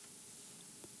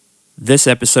This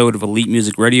episode of Elite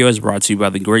Music Radio is brought to you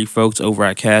by the great folks over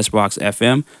at Castbox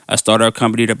FM, a startup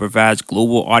company that provides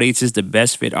global audiences the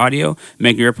best fit audio,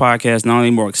 making your podcast not only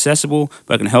more accessible,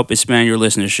 but can help expand your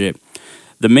listenership.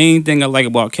 The main thing I like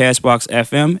about Castbox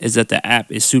FM is that the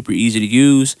app is super easy to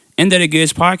use and that it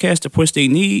gives podcasts the push they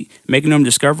need, making them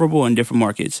discoverable in different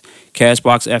markets.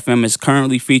 Castbox FM is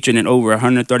currently featured in over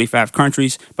 135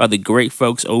 countries by the great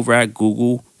folks over at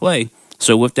Google Play.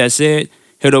 So with that said,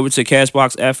 head over to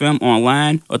Castbox FM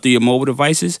online or through your mobile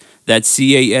devices. That's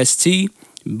castbox.fm.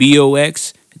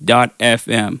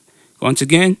 Once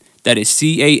again, that is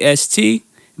castbox.fm.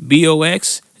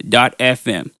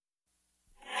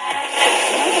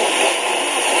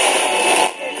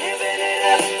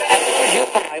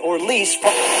 Or lease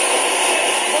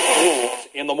rules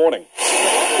in the morning.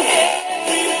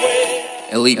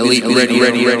 Elite ready.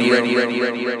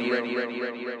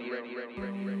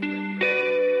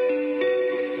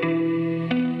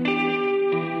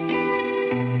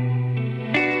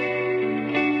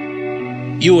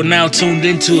 You are now tuned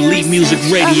into Elite Music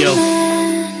Radio.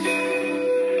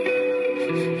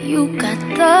 You got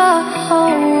the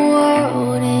whole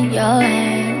world in your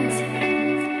hands,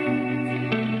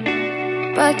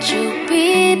 but you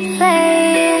be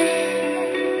playing,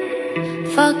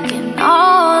 fucking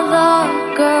all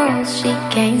the girls she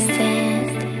can't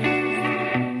stand.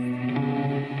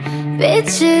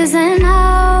 Bitches and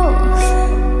hoes,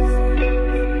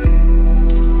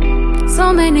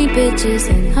 so many bitches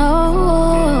and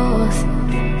hoes,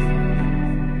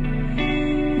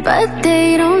 but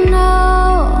they don't know.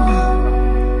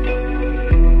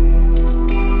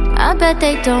 I bet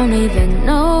they don't even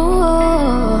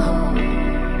know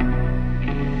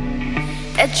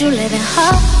that you live in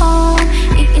her home,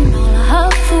 eating all of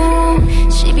her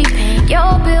food. She be paying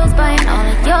your bills, buying all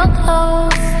of your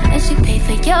clothes, and she pay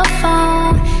for your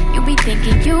phone. You be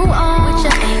thinking you own with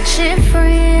your ain't shit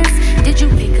friends. Did you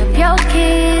pick up your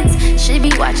kids? She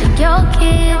be watching your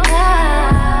kids.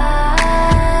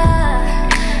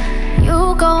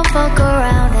 You gon' fuck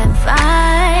around and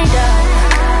find out.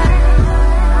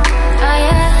 Oh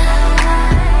yeah.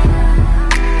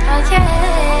 Oh yeah.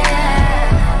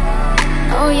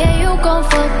 Oh yeah, you gon'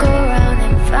 fuck around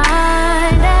and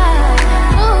find out.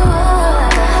 Ooh.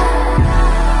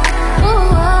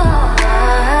 Ooh.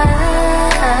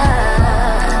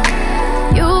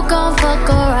 You gon' fuck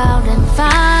around and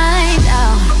find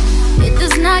out. It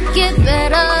does not get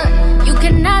better. You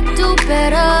cannot do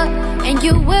better, and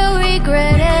you will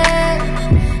regret it.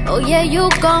 Oh yeah, you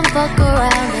gon' fuck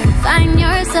around and find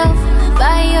yourself,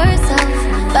 by yourself,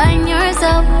 find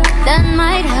yourself. That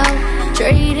might help.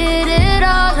 Traded it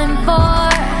all in for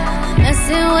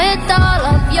messing with all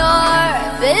of your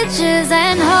bitches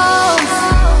and hoes.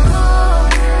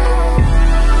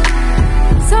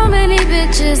 So many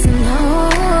bitches and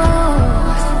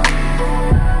hoes,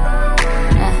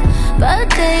 but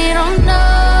they don't know.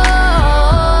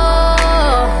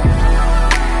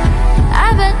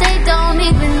 I bet they don't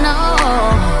even know.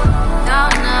 No.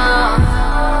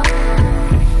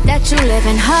 That you live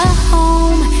in her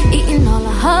home, eating all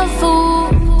of her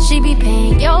food. She be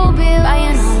paying your bill,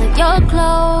 buying all of your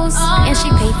clothes, and she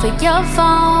pay for your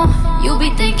phone. You be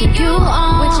thinking you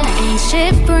own with your ain't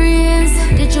shit friends.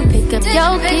 Did you pick up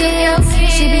your kids?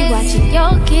 She be watching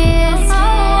your kids.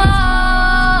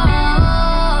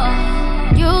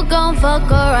 You gon' fuck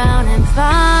around and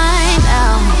find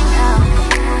out.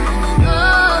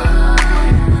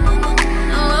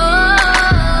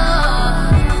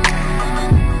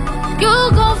 You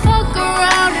gon' fuck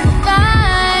around and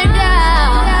find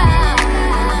out.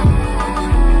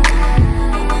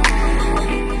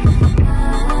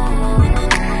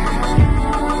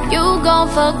 You gon'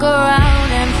 fuck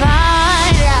around and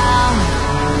find out.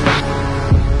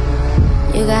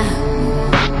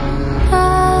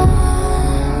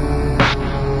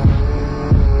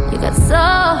 You got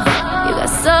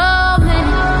so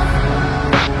many.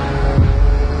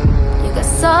 You got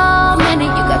so many.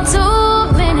 You got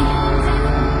too many.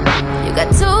 You got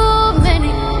too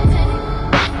many.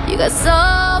 You got so.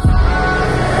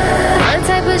 What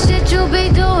type of shit you be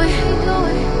doing?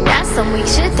 That's some weak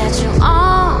shit that you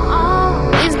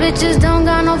on. These bitches don't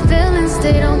got no feelings.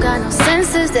 They don't got no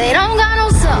senses. They don't got no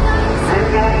soul.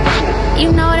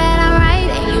 You know that I'm right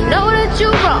and you know that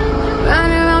you wrong.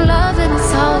 Running around loving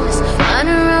these hoes,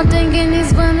 running around thinking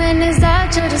these women is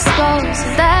at your disposal.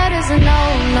 That is a no.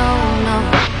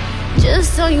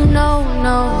 Just so you know,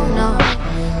 no.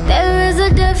 There is a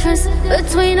difference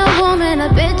between a woman, a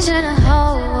bitch, and a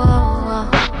hoe.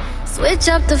 Switch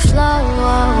up the flow.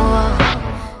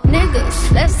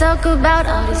 Niggas, let's talk about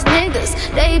all these niggas.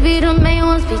 They be the main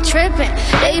ones be tripping.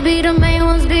 They be the main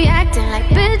ones be acting like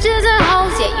bitches and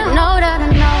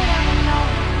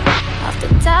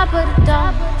top of the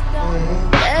dome.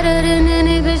 Better than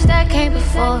any bitch that came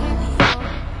before me.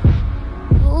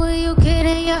 Who are you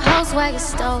kidding? Your house wagon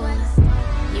stolen.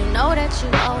 You know that you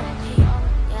owe me.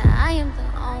 Yeah, I am the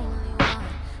only one.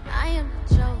 I am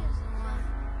the chosen one.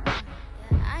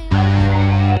 Yeah, I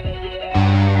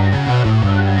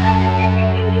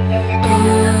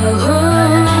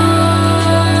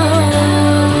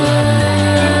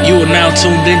You are now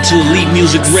tuned into Elite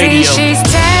Music Radio. See, she's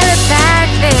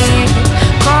telepathic,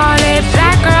 call it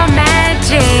black girl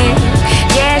magic.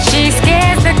 Yeah, she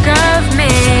scares the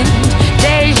government.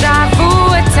 Deja vu,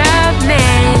 a tough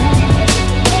man.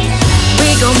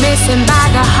 We go missing by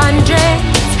the hundreds.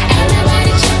 Ain't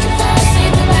nobody checking for us,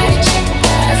 ain't nobody checking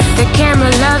for us. The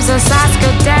camera loves us,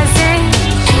 Oscar doesn't.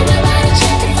 Ain't nobody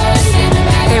checking for us, ain't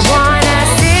nobody. They want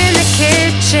us in the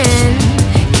kitchen,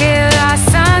 kill our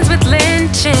sons with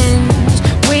lynchings.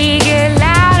 We get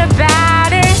loud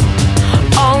about it.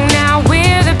 Oh, now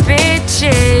we're the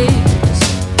bitches.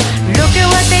 Look at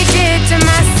what they did to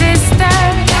my sister.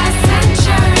 Last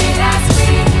century, last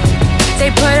week. They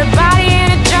put a body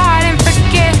in a jar and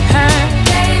forget her.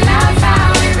 They love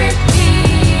how we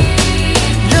repeat.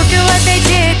 Look at what they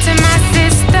did to my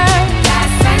sister.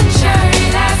 Last century,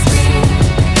 last week.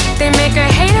 They make her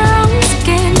hate her own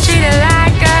skin, treat her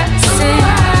like a sin.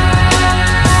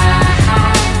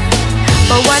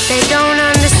 But what they don't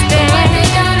understand,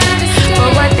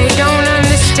 but what they don't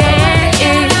understand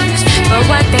is, but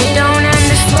what they don't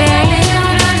understand,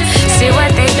 see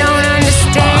what they don't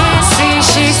understand. See,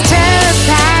 she's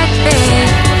telepathic,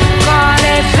 call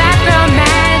it black girl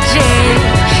magic.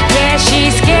 Yeah, she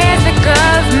scares the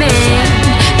government.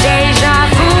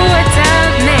 Deja vu, a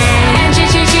tough man. And she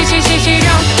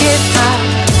don't give up.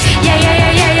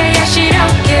 Yeah, she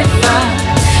don't give up.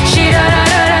 She don't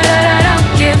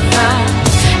give up.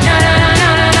 No,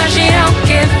 she don't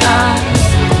give up.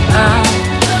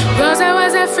 Rosa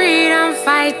was a freedom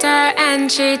fighter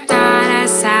and she taught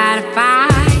us how to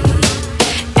fight.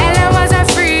 Ella was a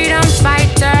freedom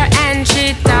fighter and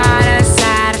she taught us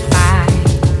how to fight.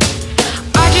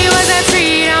 Audrey was a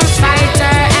freedom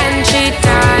fighter and she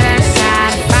taught us how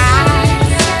to fight.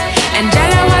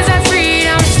 Angela was a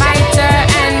freedom fighter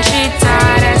and she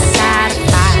taught us how to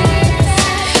fight.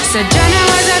 Sojourner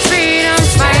was a freedom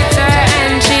fighter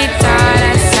and she taught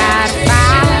us how to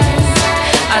fight.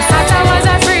 Asata was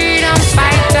a freedom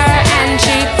fighter and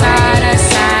she taught us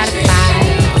how to fight.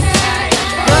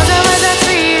 Rosa was a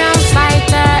freedom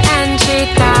fighter and she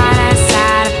taught us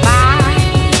how to fight.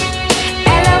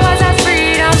 Ella was a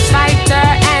freedom fighter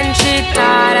and she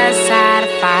taught us how to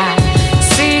fight.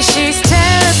 See, she's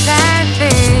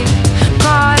telepathic,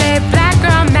 call it black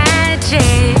girl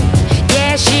magic.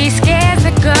 Yeah, she scares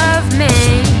the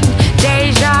government.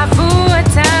 Deja vu, a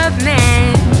tough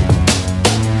man.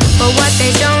 But what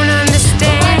they don't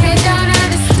understand,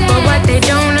 but what they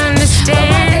don't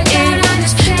understand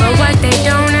is, but what they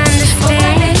don't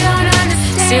understand,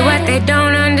 see what they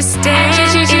don't understand. She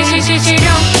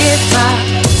don't give up.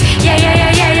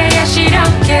 Yeah, she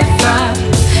don't give up.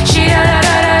 She don't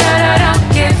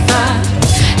give up.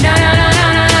 No,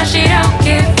 she don't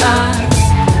give up.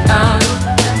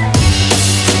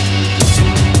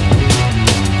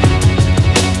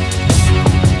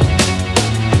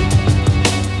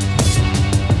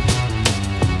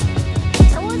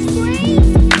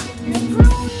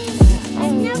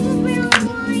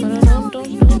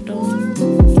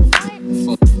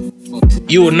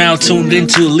 You are now tuned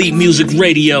into Elite Music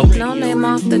Radio. No name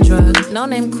off the drug, no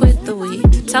name quit the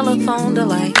weed. Telephone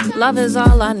delay, love is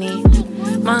all I need.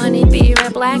 My honey bee,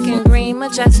 red, black, and green,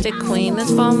 majestic queen. This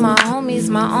for my homies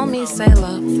say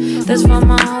love. This for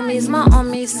my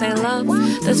homies say love.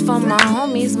 This for my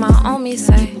homies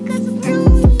say.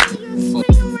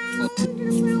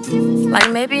 Like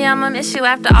maybe I'ma miss you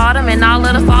after autumn and all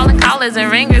of the falling collars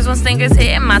and ringers when stingers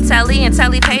hitting my telly and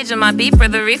telly page and my beeper.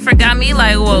 The reefer got me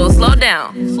like, whoa, slow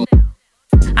down.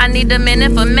 I need a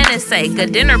minute for minute's sake, a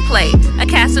dinner plate. A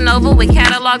Casanova with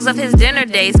catalogs of his dinner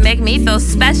days make me feel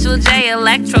special, J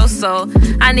Electro Soul.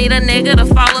 I need a nigga to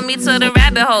follow me to the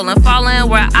rabbit hole and fall in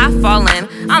where I fall in.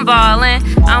 I'm ballin',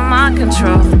 I'm on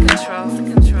control.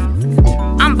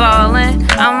 I'm ballin',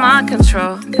 I'm on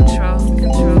control.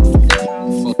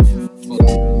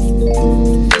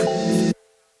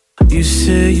 You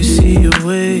say you see a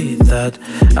way that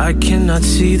I cannot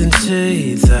see, then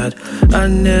say that I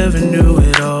never knew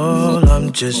it all.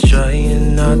 I'm just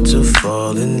trying not to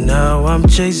fall, and now I'm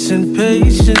chasing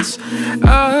patience.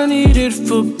 I need it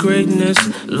for greatness.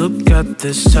 Look at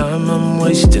this time I'm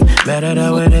wasting. Mad at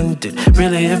how it ended.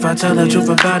 Really, if I tell the truth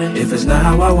about it, if it's not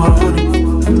how I want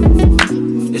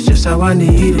it, it's just how I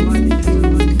need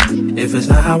it. If If it's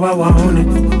not how I want it,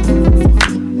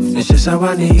 it's just how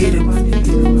I need it.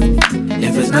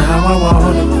 If it's not how I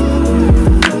want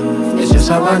it, it's just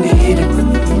how I need it.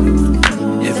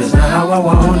 If it's not how I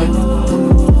want it,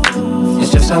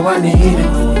 it's just how I need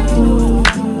it.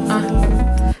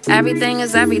 Everything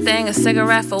is everything, a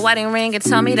cigarette for wedding ring, and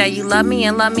tell me that you love me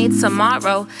and love me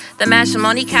tomorrow. The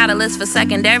matrimony catalyst for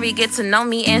secondary, get to know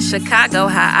me in Chicago,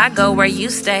 how I go where you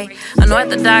stay.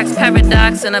 Unorthodox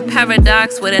paradox and a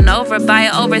paradox with an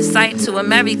oversight to a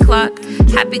merry clock.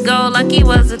 Happy-go-lucky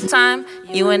was a time,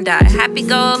 you and I.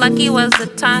 Happy-go-lucky was a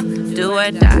time, do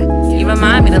or die. You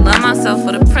remind me to love myself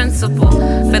for the principle,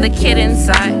 for the kid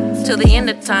inside, till the end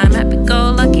of time.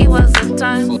 Happy-go-lucky was a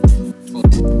time.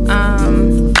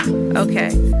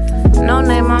 Okay. No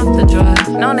name off the drug,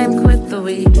 no name quit the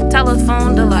weed.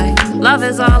 Telephone delight, love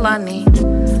is all I need.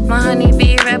 My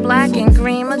honeybee, red, black, and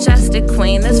green, majestic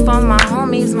queen. This for my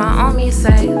homies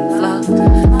say love. My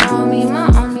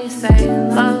homie say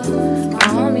love.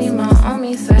 My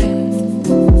homie say.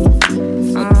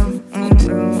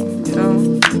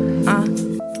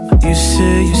 You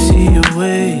say you see a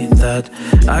way that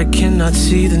I cannot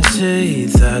see, then say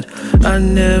that I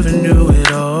never knew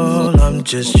it all. I'm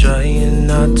just trying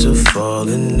not to fall,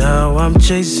 and now I'm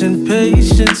chasing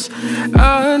patience.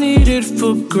 I need it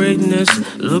for greatness.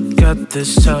 Look at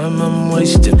this time I'm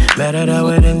wasting. Mad at how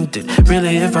it ended.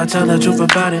 Really, if I tell the truth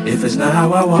about it, if it's not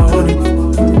how I want it,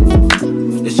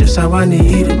 it's just how I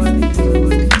need it.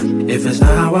 If it's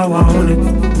not how I want it,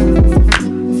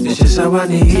 it's just how I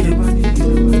need it.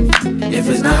 If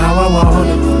it's not how I want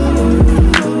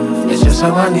it, it's just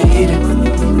how I need it.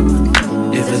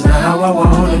 If it's not how I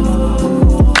want it,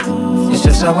 it's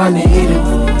just how I need it.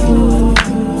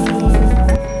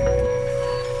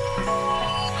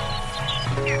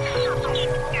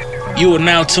 You are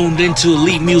now tuned into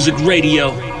Elite Music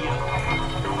Radio.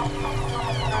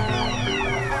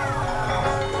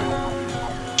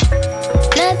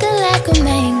 Nothing like a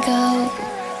mango,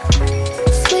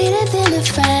 sweeter than the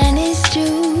finest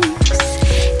juice.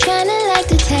 Kinda like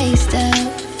the taste of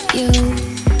you.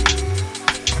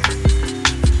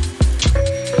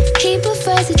 He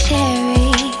prefers a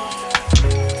cherry.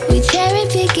 We cherry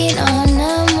picking on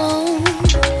the moon.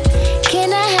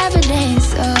 Can I have a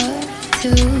dance or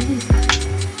two?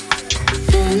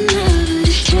 Another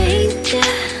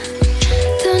stranger.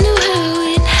 Don't know how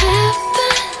it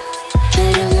happened,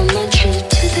 but I'm on my trip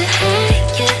to the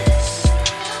highest,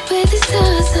 where the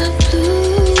stars are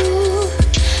blue.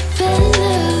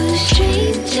 Fellow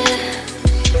stranger,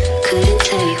 couldn't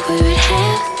tell you where it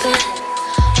happened.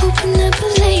 Open up a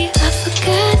late, I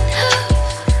forgot how.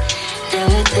 Now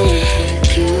I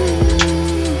thank you.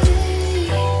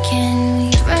 Can we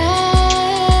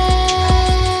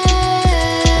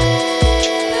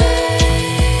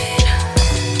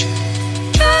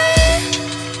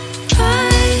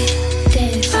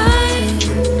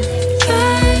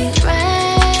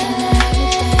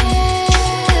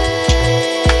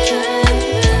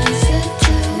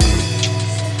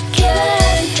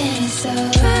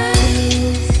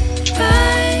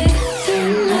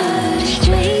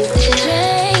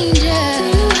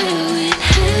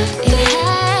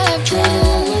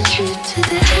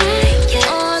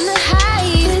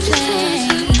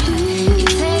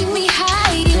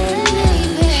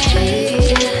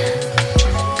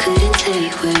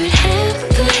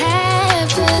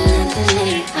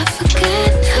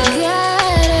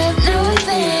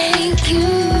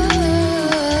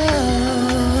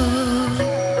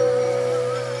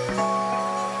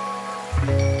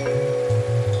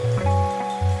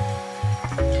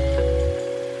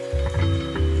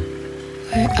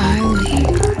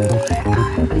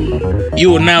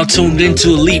You are now tuned into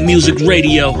Elite Music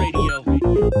Radio.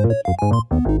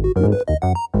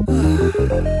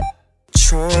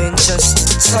 Trying just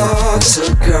to talk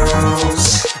to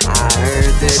girls. I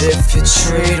heard that if you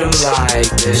treat them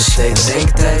like this, they think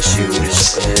that you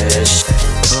just fish.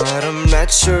 But I'm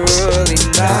naturally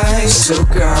nice to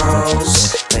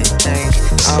girls. They think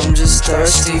I'm just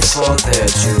thirsty for their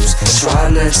juice,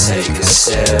 trying to take a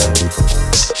sip.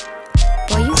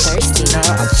 Boy, you thirsty. Nah,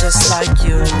 I just like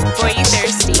you. Boy, you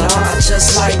thirsty. Nah, I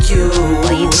just like you.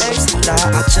 Boy, you thirsty. Nah,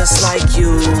 I just like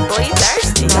you. Boy, you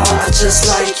thirsty. Nah, I just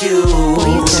like you.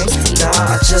 Boy, you thirsty. Nah,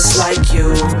 I just like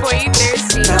you. Boy, you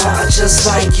thirsty. Nah, I just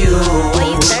like you.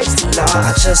 Boy, you thirsty. Nah,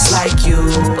 I just like you.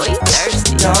 Boy, you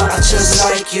thirsty. Nah, I just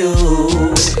like you.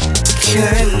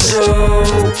 Kendall,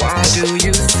 why do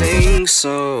you think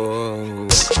so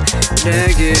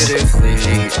negatively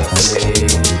of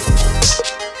me?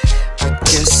 I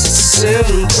guess it's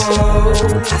simple.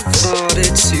 I thought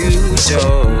it too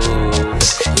dope.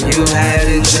 You had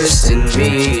interest in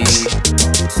me.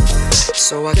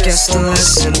 So I guess the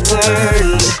lesson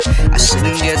learned, I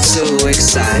shouldn't get too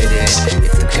excited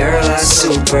if the girl I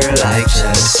super like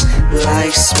just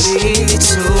likes me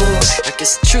too. I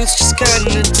guess the truth's just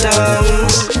kinda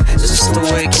dumb, it's just the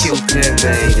way Cupid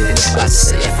made it. I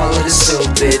say I follow the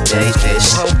stupid date bitch,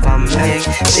 hope I make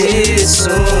it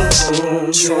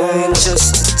soon. Trying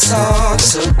just to talk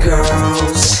to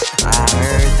girls, I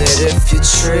heard that if you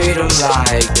treat them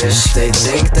like this, they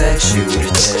think that you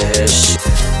the dish.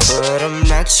 But I'm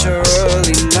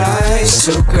naturally nice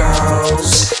to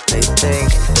girls, they think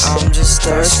I'm just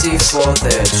thirsty for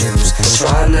their juice,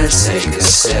 trying to take a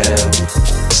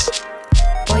sip.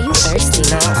 Boy, you thirsty.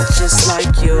 Nah, I just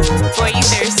like you. Boy, you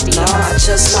thirsty. Nah, I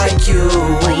just like you.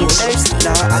 Boy, you thirsty.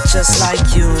 Nah, I just like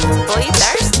you. Boy, you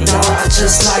thirsty. Nah, I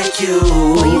just like you.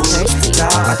 Boy, you thirsty. Nah,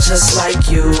 I just like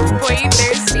you. Boy, you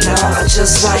thirsty. Nah, I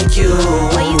just like you.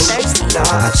 Boy, you thirsty. Nah,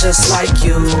 I just like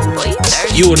you. Boy, you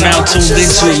thirsty. You are now tuned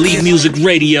into Elite Music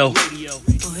Radio.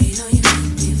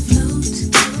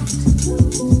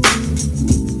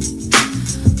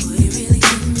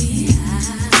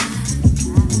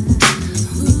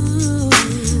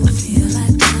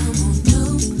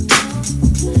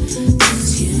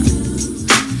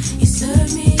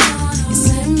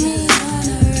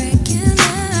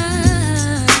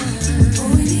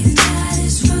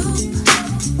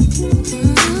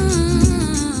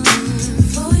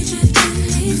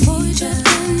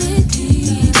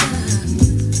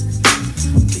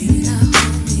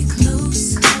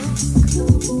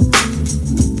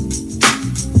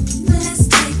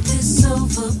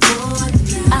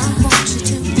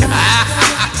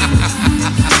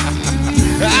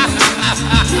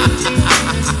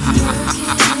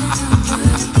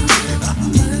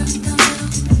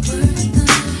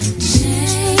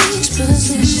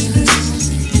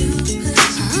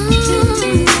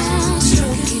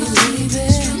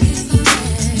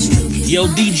 Yo,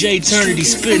 DJ Eternity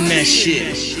spitting that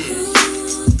shit.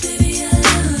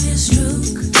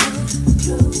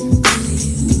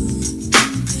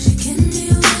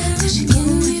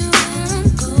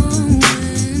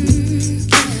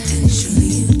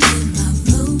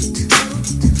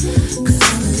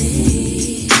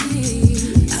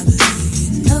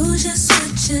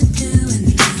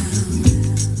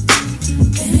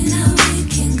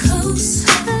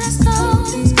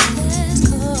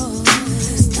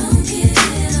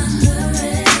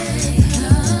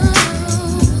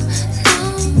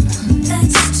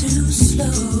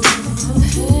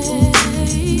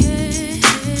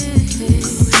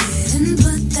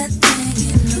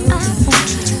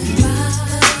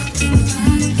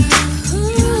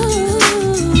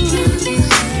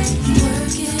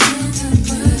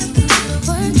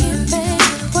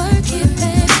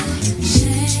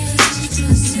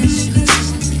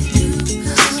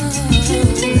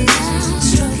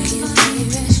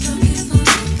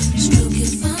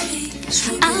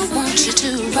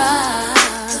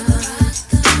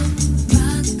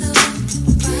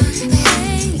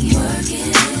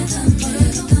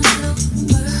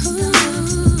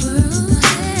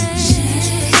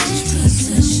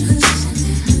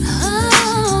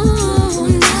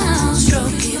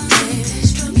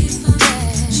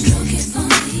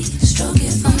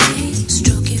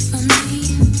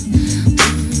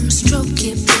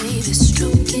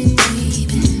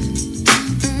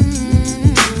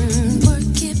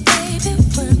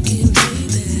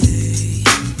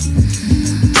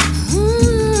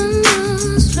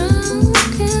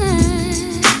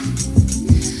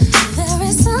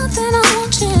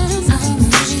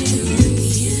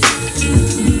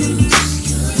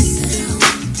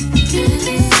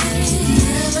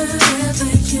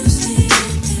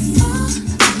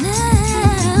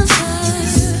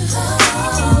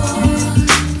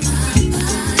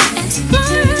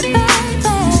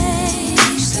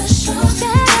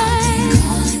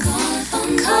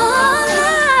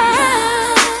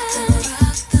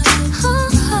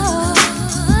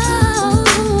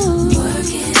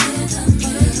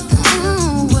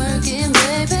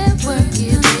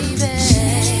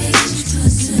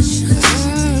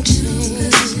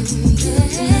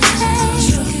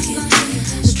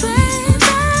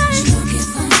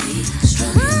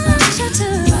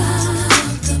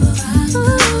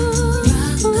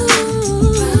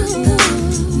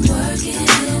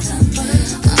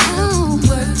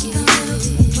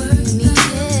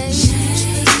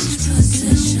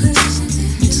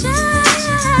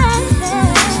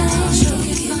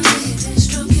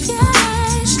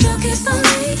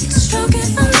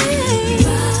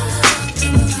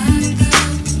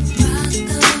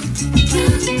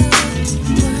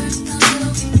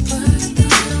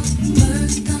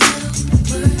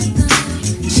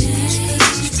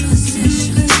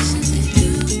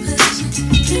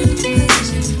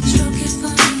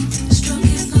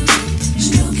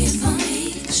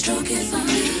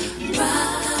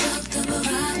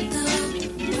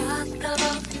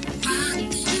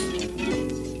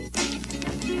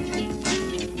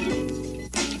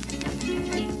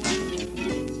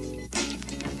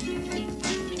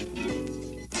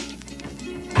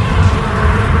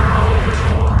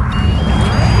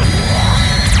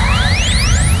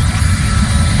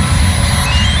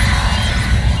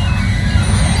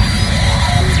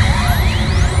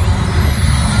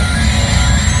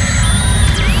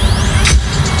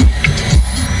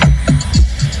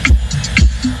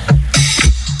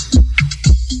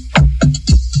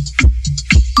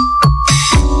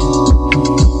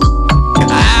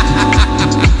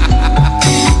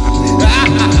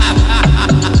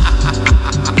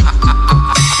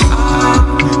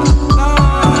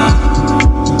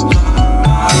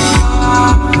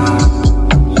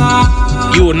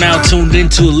 now tuned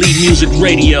into Elite Music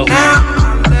Radio. Now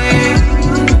I lay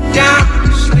down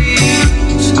to sleep.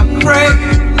 I pray,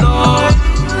 Lord,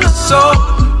 my soul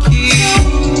to keep.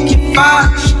 If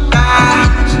I should die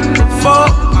before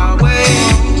I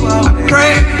wake, I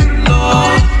pray,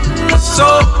 Lord, my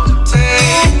soul to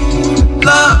take.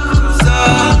 Love goes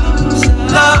up,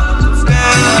 love goes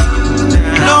down.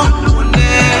 No one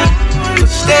ever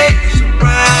stays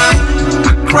around.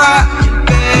 I cry in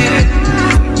bed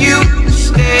for you to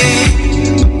stay.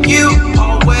 You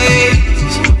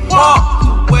always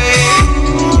walk away.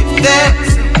 If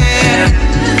there's a heaven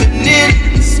in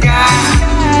the sky,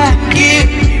 then give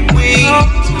me wings.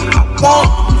 I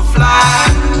want to fly.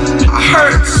 I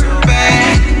hurt so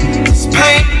bad, this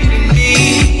pain in me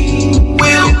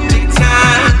will take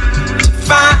time to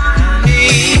find me.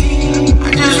 I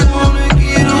just wanna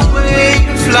get away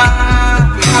and fly.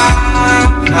 High,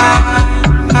 high,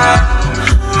 high,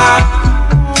 high.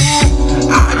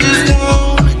 I just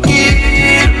wanna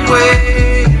get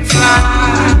away and fly.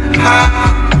 High,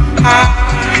 high,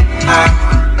 high.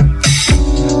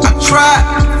 I try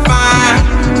to find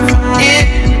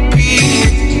inner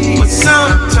peace, but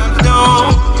sometimes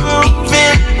don't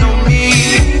even know me.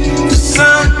 The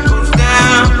sun goes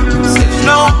down, says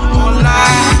no more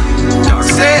light. Dark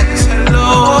says hello,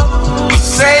 I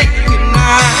say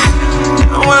goodnight.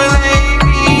 Now I lay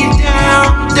me down,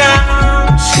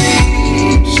 down,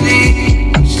 sleep,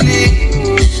 sleep, sleep,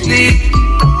 sleep.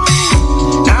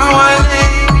 Now I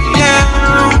lay me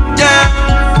down, down,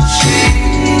 sleep,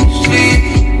 sleep,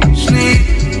 sleep,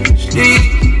 sleep.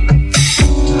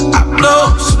 I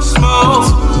blow some smoke,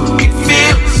 it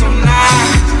feels so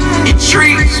nice. It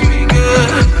treats me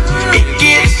good, it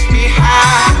gets me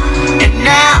high. And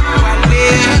now I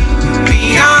live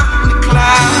beyond the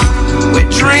clouds, where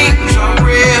dreams are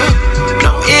real,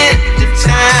 no end of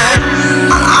time.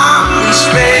 I'm in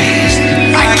space,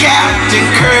 like Captain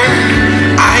Kirk.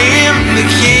 I am the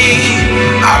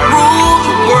king, I rule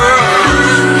the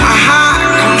world. My heart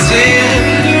comes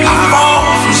in, I fall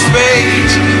from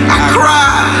space. I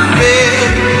cry in bed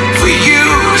for you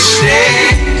to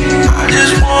stay. I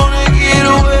just wanna get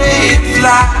away and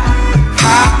fly.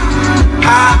 High,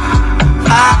 high,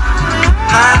 high,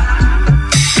 high.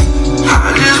 I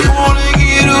just wanna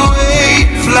get away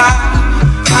and fly.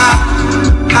 High,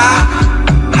 high,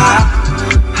 high,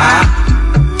 high.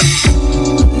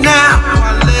 Now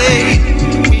I lay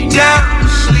me down to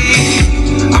sleep.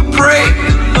 I pray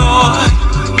the Lord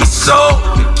my soul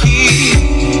to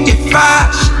keep. If I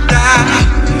should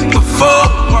die before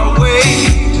I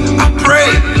wake, I pray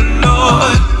the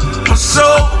Lord my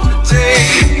soul to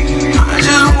take. I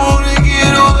just wanna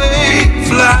get away and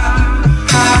fly.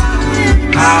 High,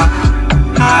 high,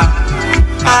 high,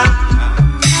 high.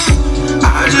 I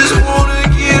just wanna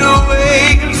get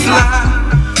away and fly.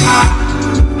 High,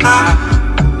 high,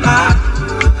 high,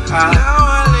 high. Now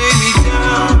I lay me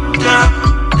down, down,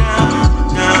 down,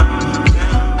 down,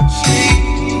 down, sleep.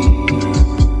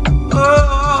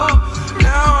 Oh,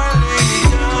 now I lay me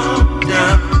down,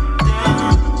 down,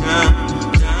 down, down,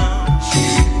 down,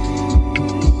 sleep.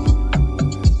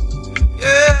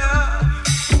 Yeah,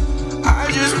 I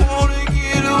just wanna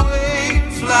get away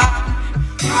and fly.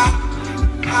 High,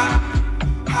 high,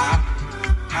 high,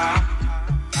 high.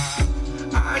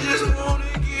 I just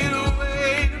wanna get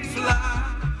away and fly.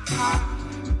 High,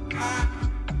 high,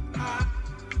 high,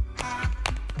 high.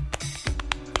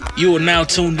 You are now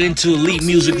tuned into Elite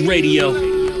Music Radio.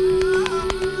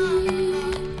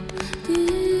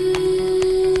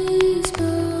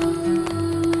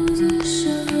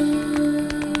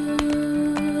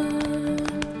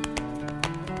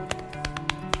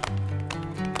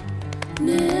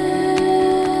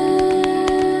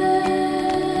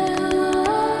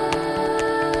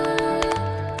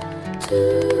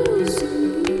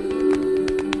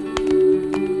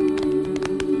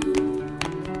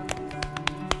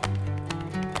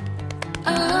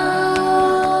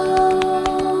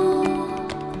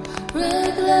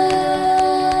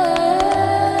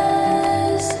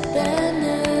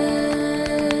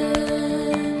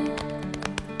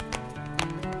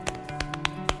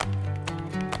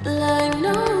 Like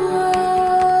no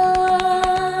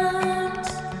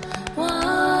one's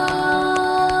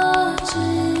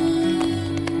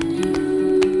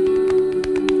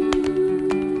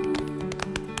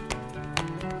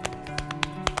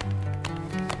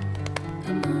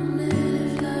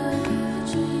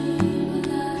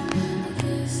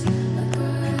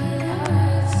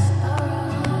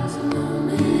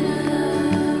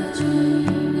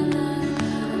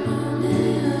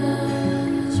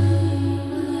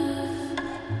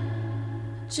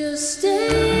Just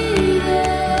stay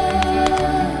there.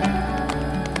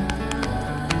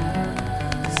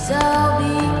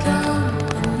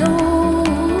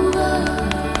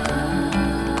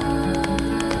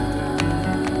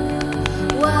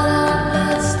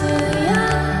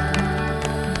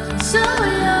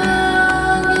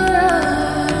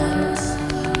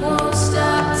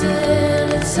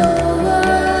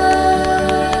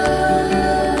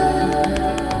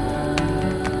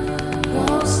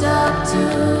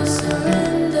 to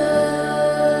surrender.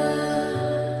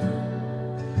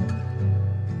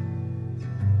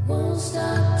 Won't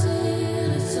stop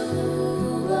till it's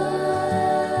over.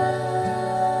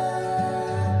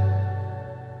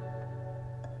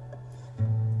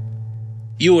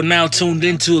 You are now tuned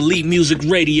into Elite Music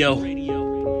Radio.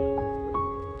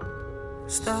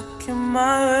 Stuck in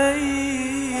my way,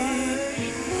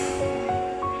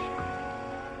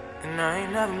 and I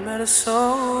ain't never met a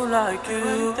soul like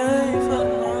you. Day for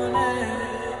morning.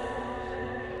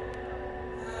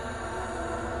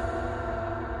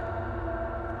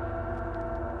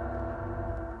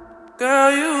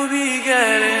 Girl, you be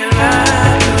getting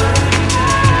mad.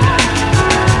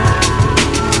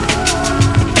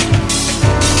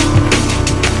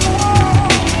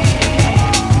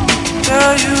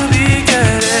 Girl, you be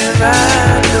getting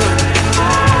mad.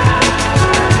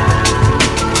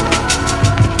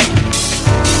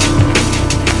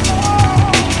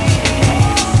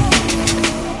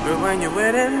 But when you're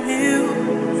with them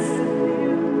heels,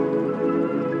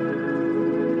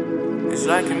 it's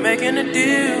like you're making a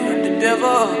deal with the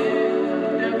devil.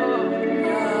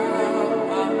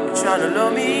 You're trying to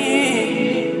lure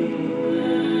me in.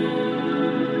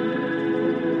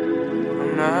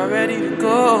 I'm not ready to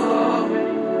go.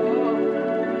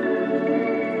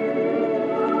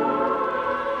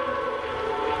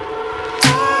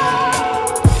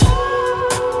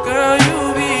 Girl, you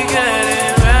be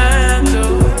getting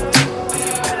random.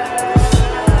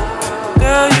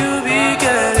 Girl, you be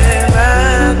getting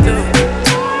random.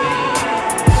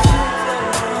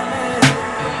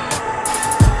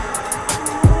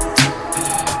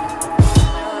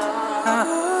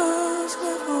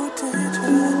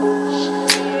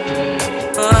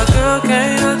 But a girl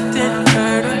can't nothing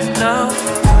hurt us now.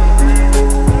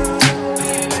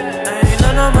 Ain't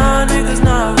none of my niggas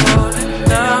not holding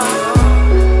down.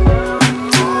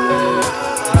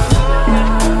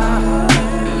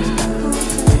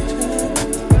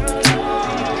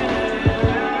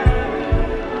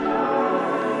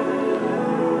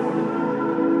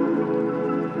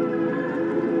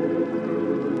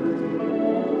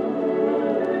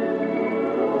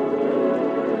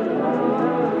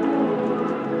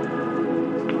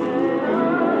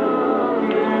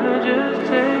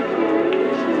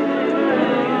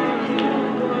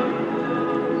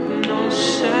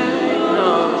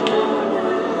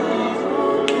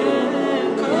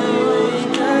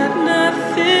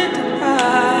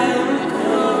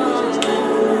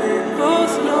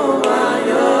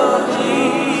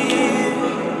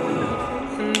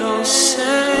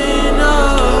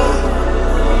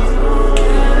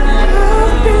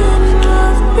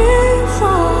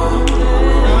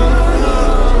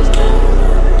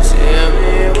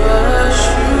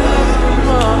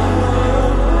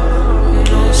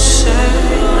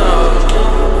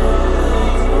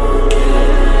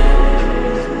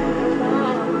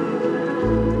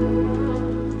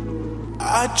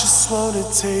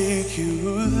 Take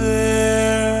you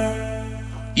there.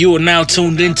 You are now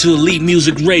tuned into Elite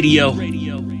Music Radio. He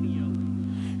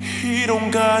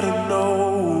don't gotta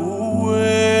know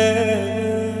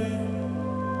where.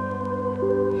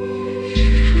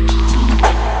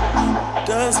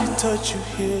 Does he touch you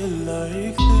here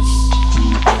like this?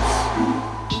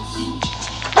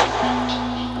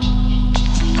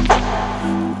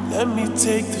 Let me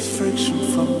take the friction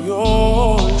from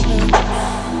your lips.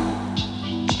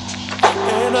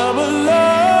 And I'ma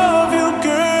love you,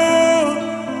 girl,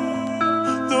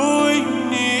 the way you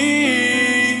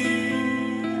need.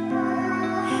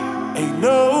 Ain't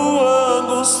no one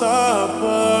gon' stop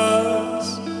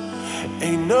us.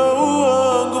 Ain't no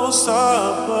one gon'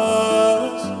 stop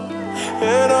us.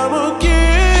 And I'ma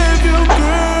give you,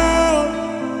 girl,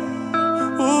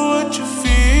 what you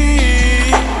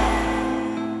feel.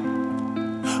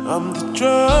 I'm the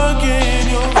drug in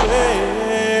your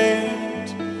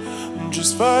veins.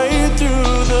 Just fight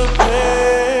through the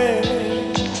pain.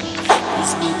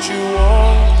 He's what you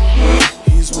want.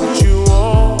 He's what you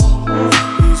want.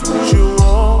 He's what you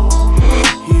want.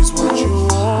 He's what you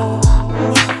want.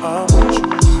 I'm what you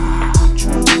need. What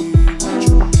you need. What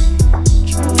you need.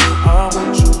 I'm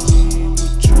what you need.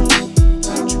 What you need.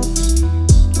 What you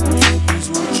need. He's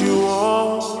what you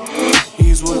want.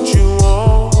 He's what you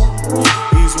want.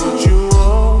 He's what you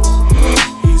want.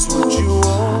 He's what you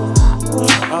want.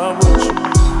 I'm what you need.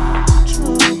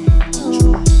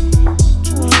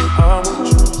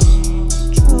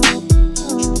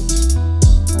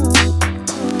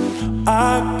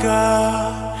 I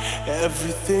got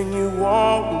everything you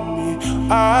want with me.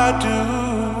 I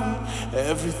do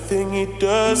everything he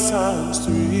does times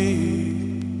 3.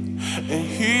 And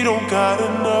He don't gotta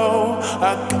know.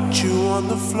 I got you on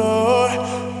the floor,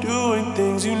 doing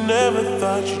things you never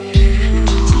thought you'd do.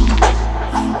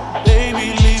 Baby,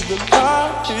 leave the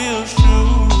high heel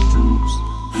shoes,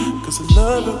 'cause I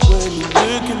love it when you're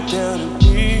looking down at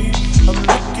me. I'm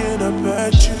looking up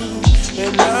at you,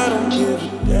 and I don't give a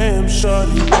damn.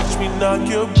 Shorty, watch me knock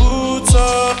your boots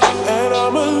off, and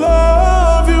I'ma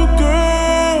love you,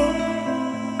 girl,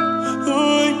 the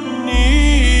way you need.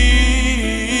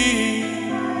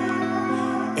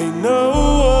 Ain't no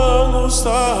one gonna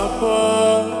stop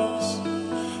us.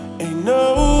 Ain't no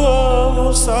one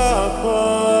gonna stop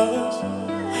us.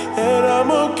 And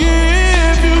I'ma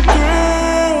give you,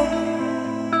 girl,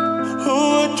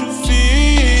 what you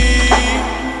feel.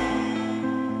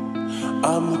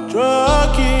 I'm the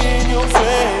drug in your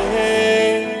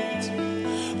veins.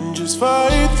 Just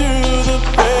fight through the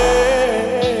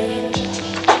pain.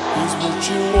 He's what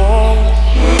you want.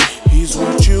 He's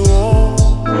what you want.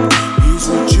 He's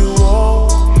what you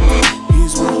want.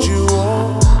 He's what you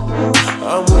want.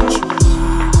 I'm what you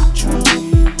need. What you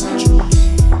need. What you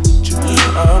need. What you need.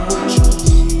 I'm what you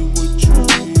need. What you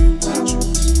need. What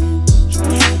you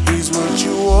need. He's what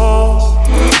you want.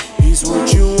 He's what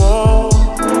you want.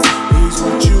 He's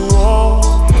what you want.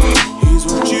 He's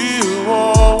what you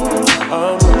want.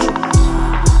 I'm what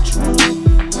you need.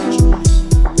 What you need.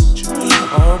 What you need.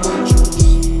 I'm what you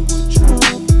need. What you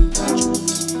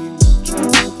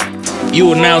need. You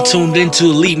are now tuned into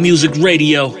Elite Music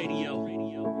Radio.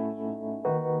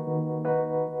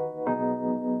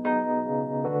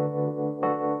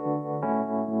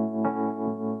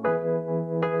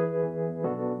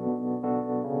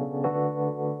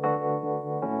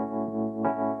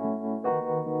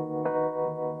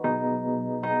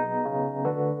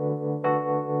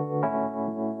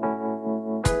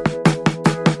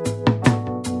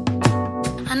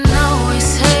 I know we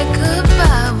said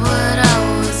goodbye, but I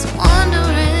was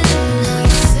wondering,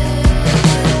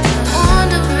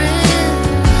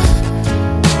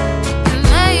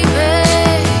 maybe.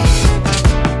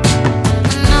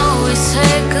 I know we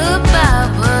said goodbye,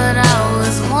 but I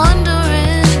was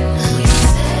wondering,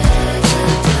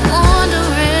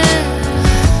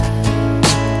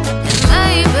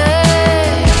 maybe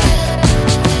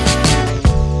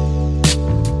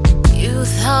you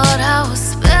thought I was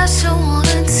special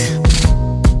once.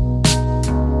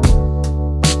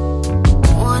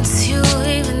 Once you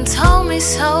even told me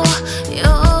so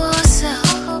yourself.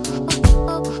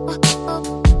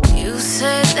 You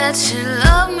said that you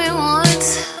loved me once.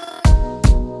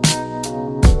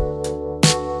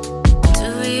 Do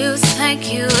you think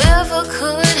you ever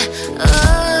could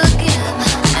again?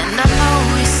 And I know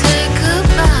we said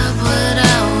goodbye, but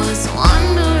I was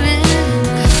wondering,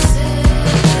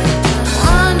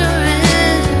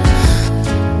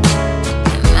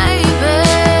 maybe.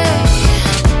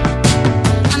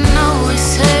 I know we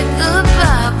said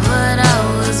goodbye, but I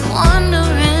was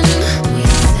wondering,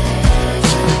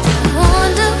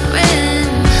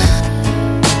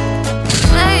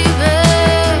 maybe.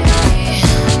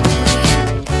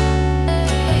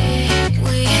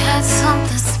 We had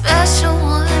something special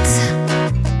once.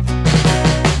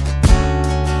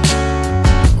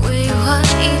 We were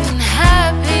even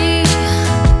happy.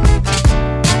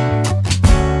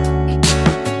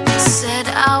 Said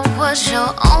I was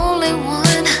your only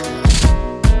one.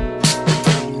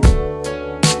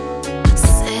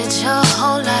 Said your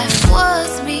whole life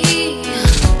was me.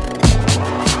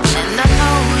 And I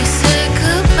know we said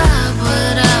goodbye,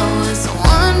 but I was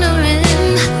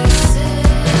wondering,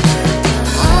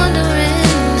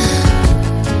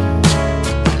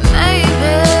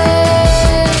 maybe.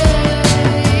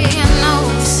 I know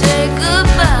we said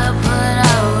goodbye, but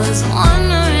I was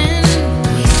wondering,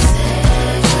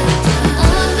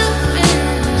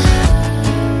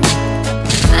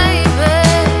 maybe.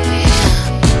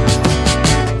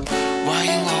 Why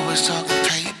you always talking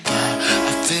paper?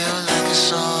 I feel like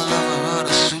it's all over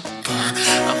the super.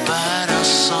 I buy out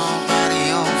somebody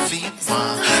on FIFA.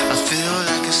 I feel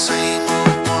like it's same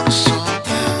old on a song.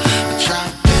 I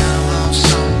drop down on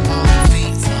someone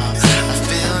FIFA. I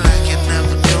feel like you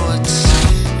never do it the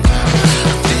same.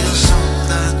 I feel something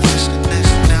like this the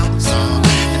next now it's on.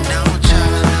 And now I'm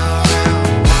trying to know real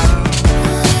world.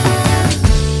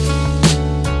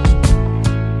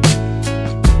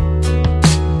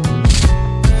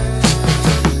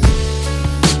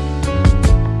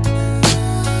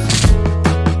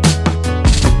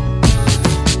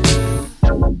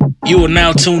 You are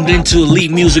now tuned into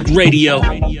Elite Music Radio.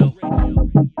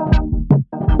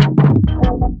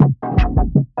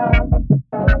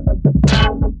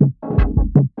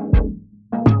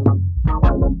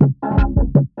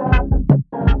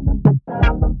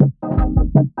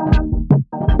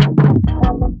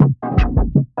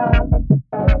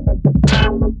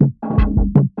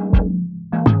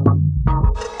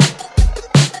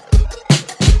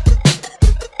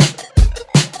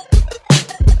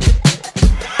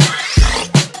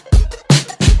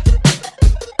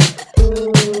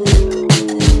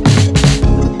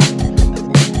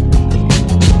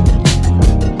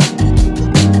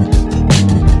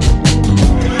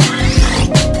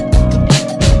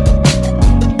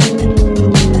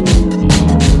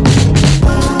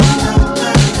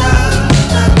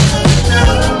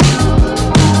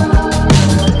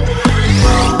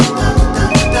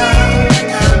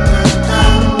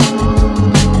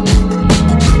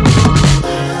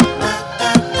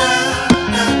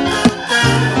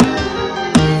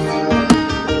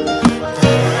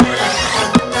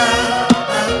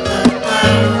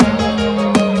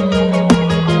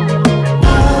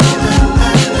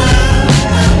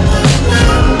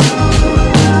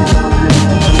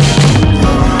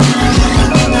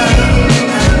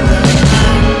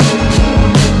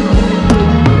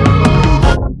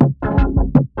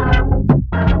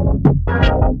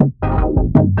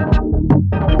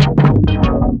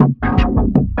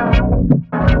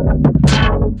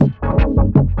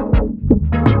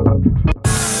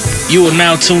 You are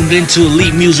now tuned into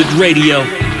Elite Music Radio.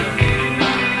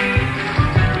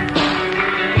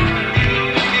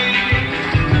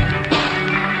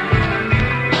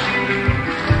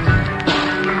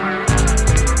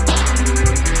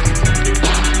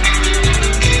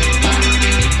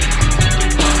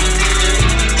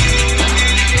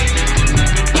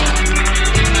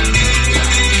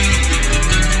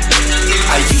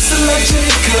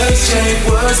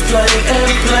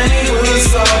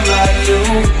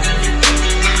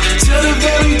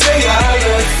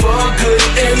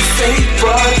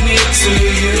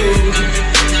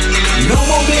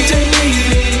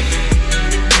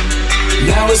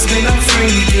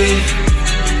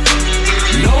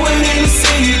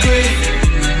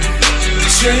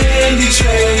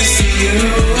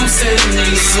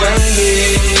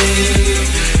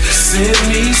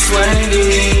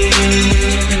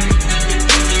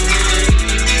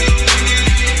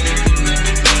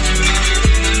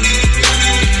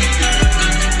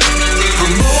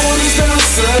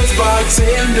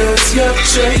 Bartenders, yup,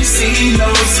 Tracy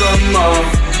knows them all.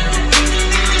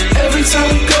 Every time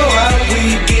we go out,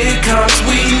 we get caught.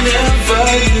 We never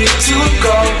need to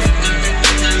go.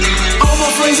 All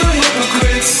my friends are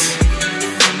hypocrites,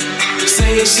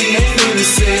 saying she ain't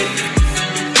innocent.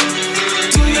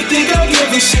 Do you think I'll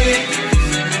give a shit?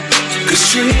 Cause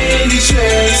Trinity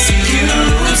Tracy, you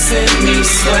sent me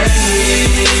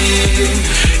swinging.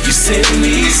 You sent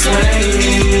me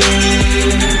swinging.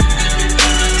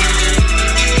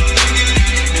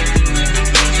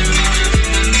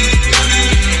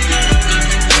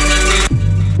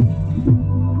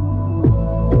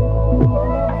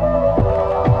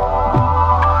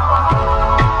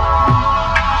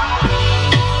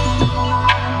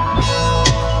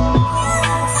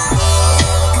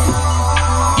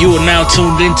 You are now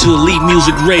tuned into Elite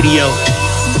Music Radio.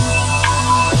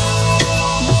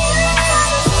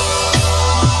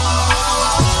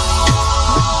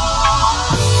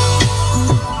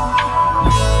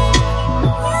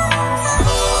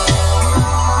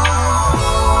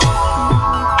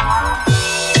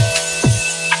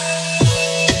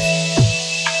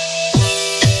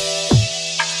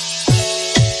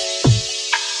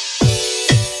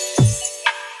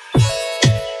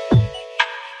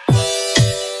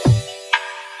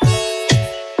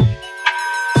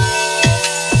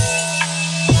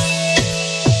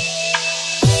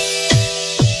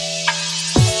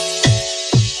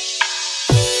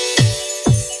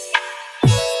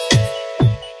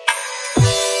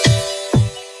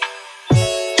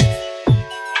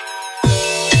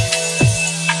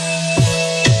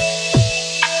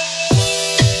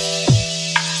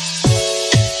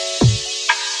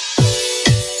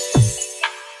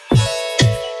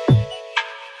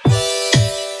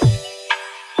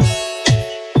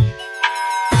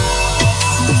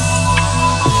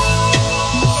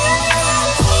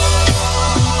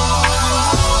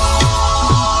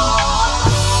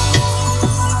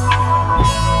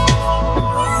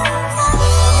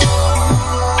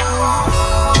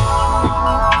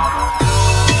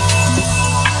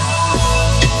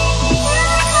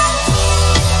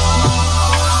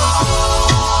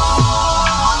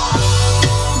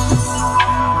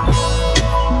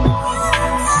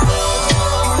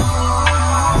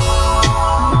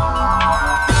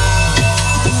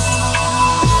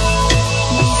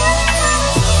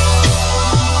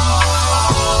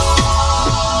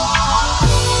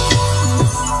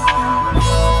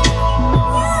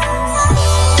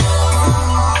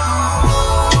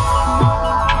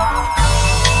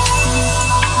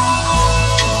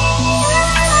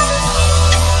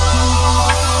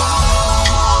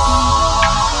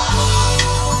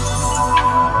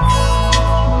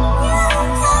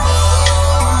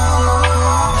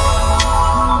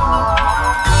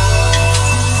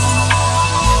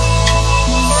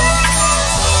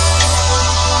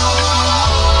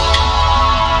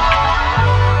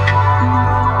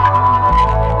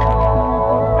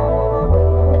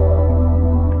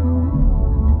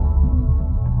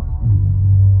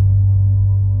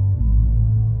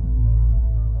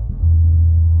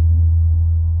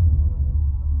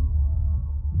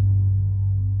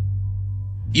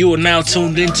 You are now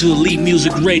tuned into Elite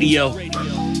Music Radio.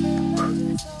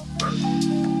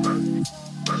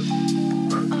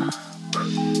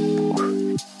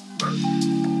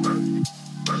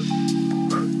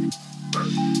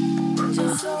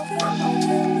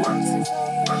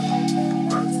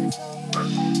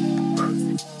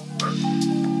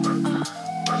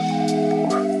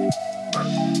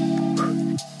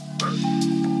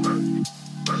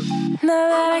 Now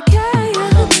that I got your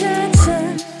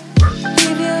attention,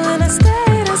 leave you in a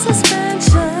state of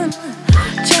suspension.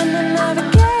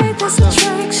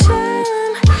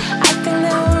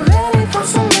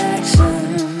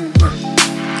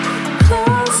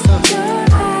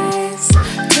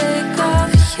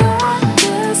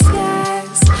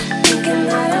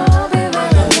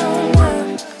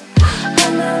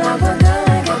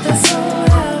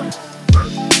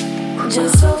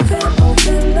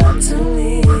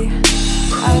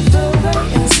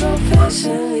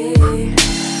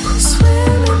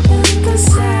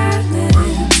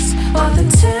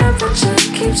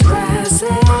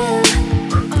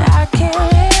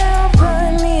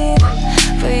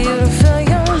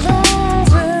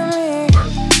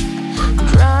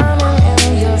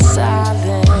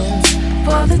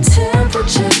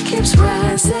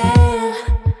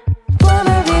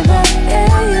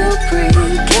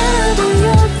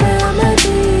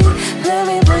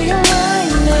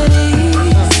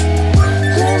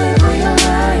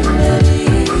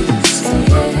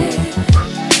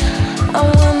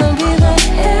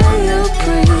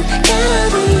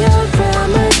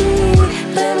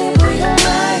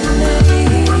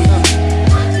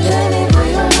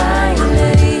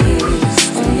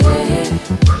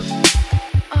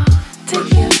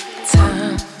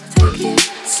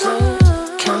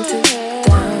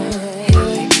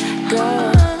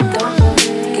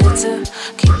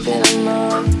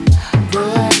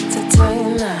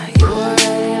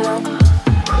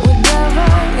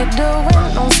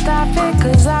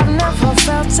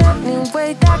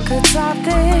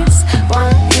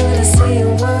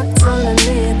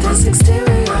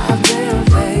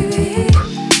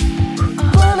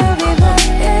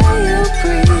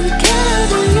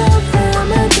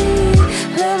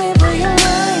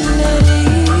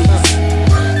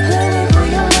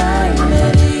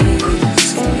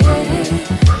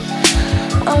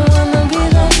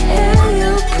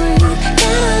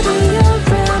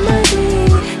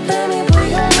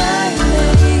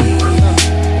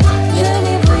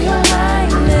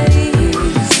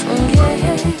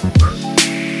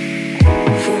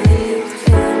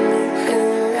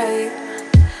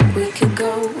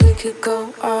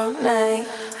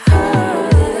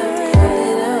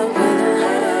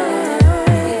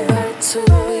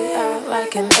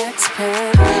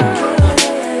 expect.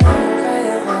 Write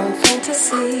your own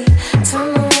fantasy. Tell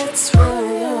me what's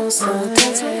real, so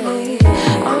dance with me.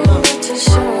 I'm about to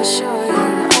show you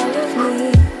all of me.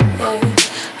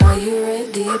 Yeah, are you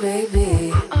ready, baby?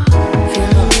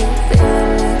 Feeling me,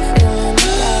 feeling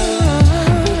like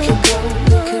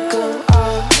we could go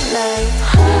all night.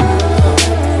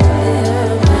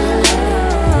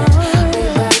 We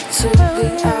about to be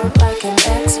out like an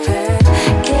expert.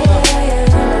 Get your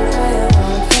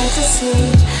own fantasy.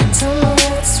 Tell me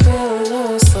what's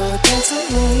real, so dance with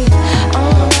me.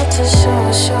 I'm about to show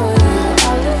you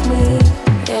all of me.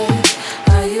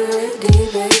 Yeah, are you ready,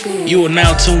 baby? You are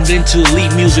now tuned into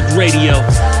Elite Music Radio.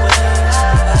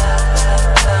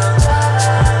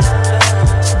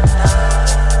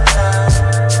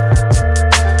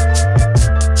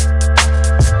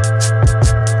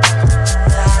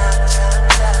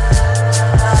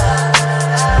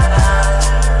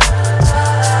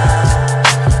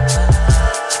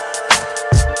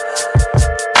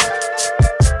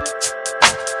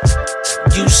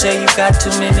 You say you got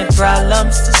too many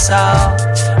problems to solve,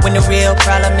 when the real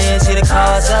problem is you're the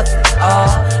cause of it all.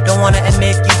 Don't wanna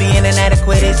admit you being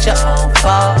inadequate, it's your own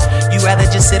fault. You rather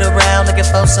just sit around looking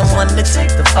for someone to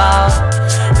take the fall.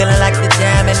 Feeling like the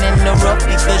diamond in the rough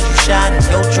because you shine in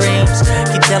your dreams.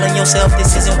 Keep telling yourself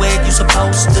this isn't where you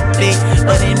supposed to be,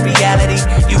 but in reality,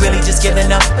 you really just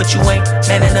giving up, but you ain't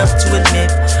man enough to admit.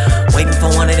 Waiting for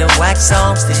one of them whack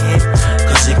songs to hit,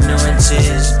 cause ignorance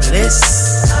is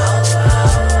bliss.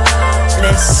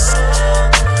 Bliss.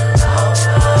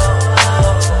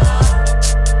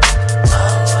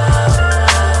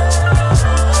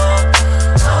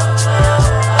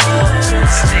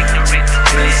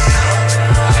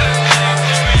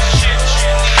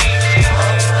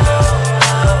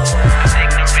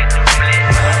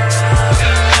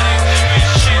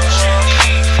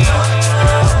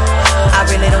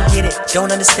 Don't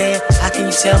understand, how can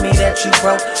you tell me that you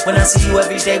broke when I see you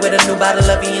every day with a new bottle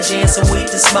of E&J and some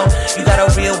weed to smoke? You got a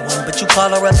real one, but you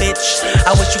call her a bitch.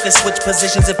 I wish you could switch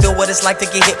positions and feel what it's like to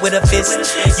get hit with a fist.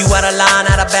 You out of line,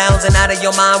 out of bounds, and out of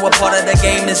your mind. What part of the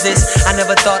game is this? I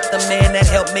never thought the man that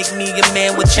helped make me a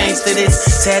man would change to this.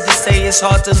 Sad to say, it's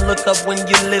hard to look up when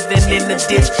you're living in the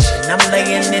ditch, and I'm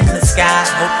laying in the sky.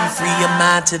 Hope you free your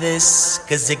mind to this,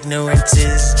 cause ignorance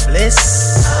is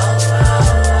bliss.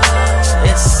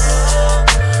 Bliss.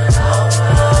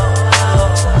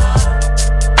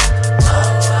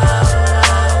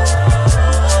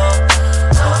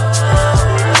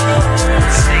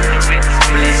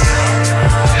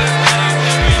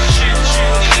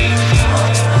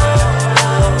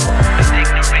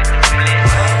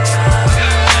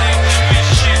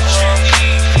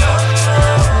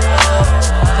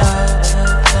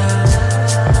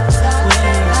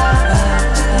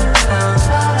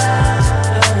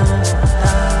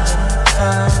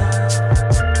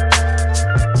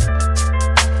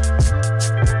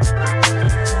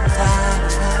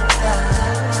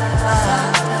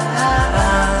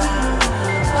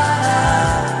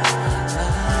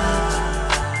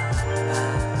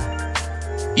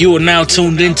 You are now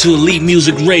tuned into Elite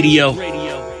Music Radio.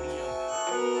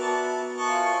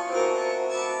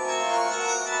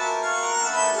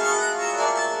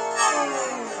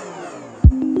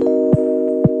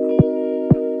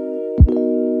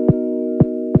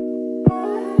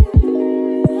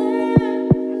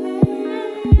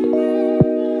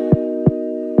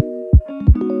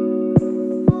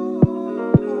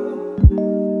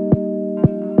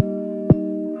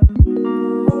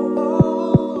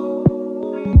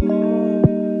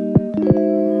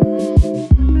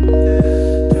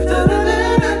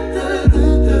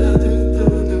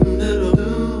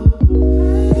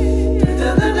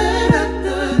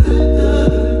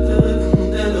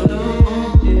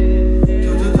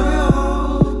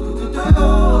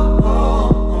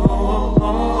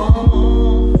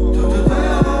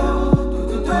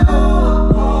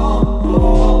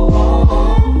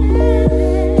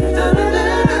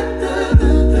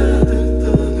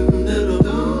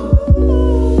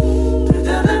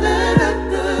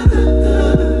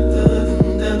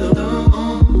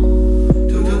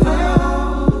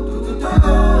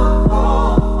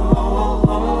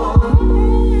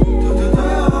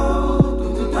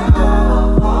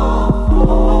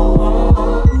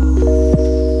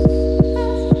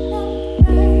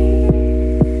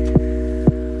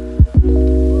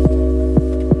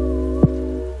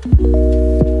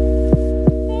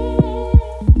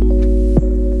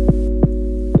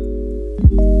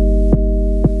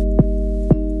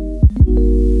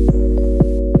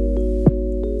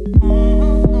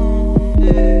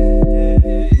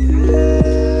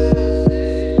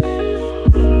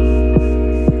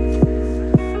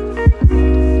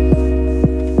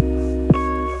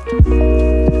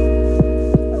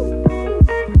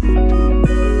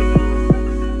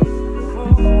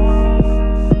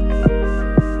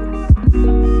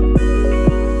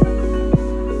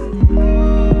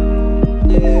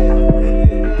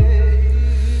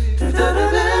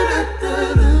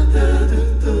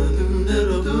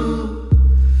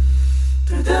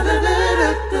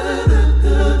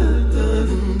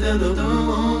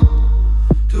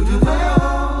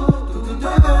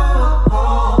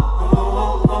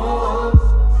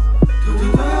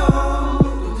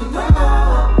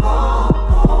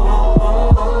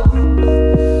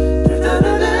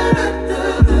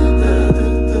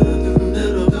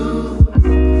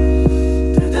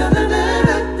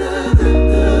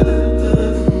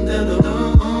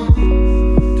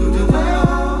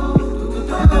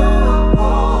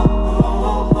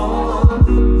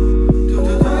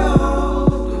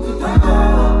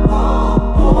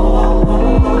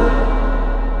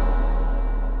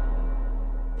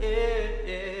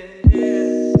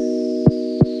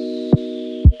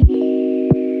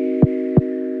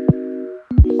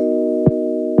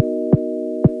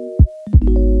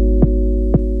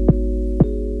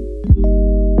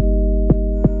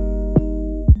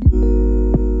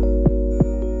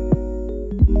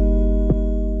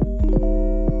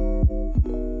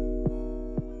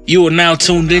 You are now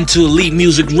tuned into Elite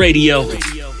Music Radio. Yo,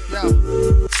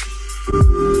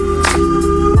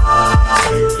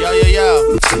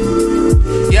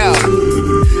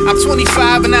 I'm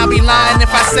 25 and I'll be lying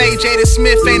if I say Jada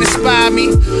Smith ain't inspired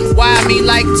me. Why me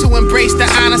like to embrace the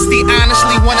honesty?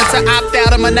 Honestly wanted to opt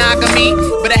out of monogamy,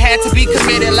 but I had to be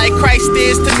committed like Christ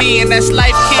is to me, and that's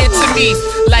life kid to me.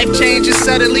 Life changes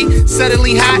suddenly,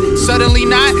 suddenly hot, suddenly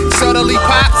not, suddenly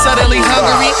pop, suddenly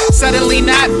hungry, suddenly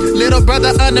not. Little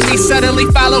brother under me, suddenly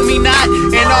follow me not.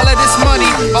 And all of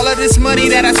this money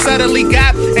that I suddenly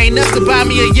got ain't enough to buy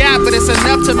me a yacht, but it's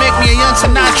enough to make me a young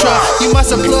Sinatra. You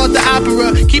must applaud the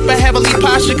opera, keep a heavenly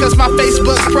posture, cause my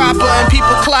Facebook's proper and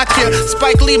people clock you.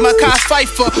 Spike Lee, my car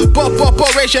Pfeiffer, bo,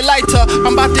 raise your lighter.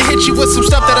 I'm about to hit you with some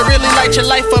stuff that'll really light your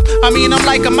life up. I mean, I'm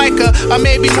like a Micah, or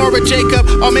maybe more a Jacob,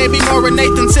 or maybe more a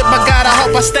Nathan. Tip my God, I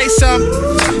hope I stay some,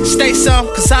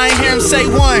 cause I ain't hear him say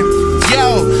one.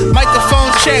 Yo,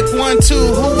 microphone check, 1, 2,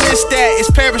 who is that?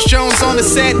 It's Paris Jones on the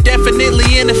set,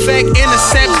 definitely in effect.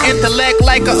 Intercept, intellect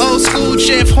like an old school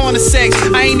Jeff Hornacek.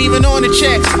 I ain't even on the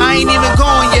check, I ain't even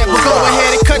going yet, but go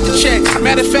ahead and cut the check.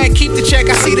 Matter of fact, keep the check,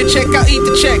 I see the check, I'll eat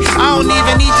the check. I don't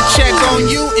even need to check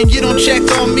on you, and you don't check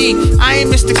on me. I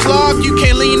ain't Mr. Clark, you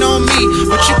can't lean on me,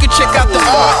 but you can check out the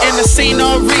art and the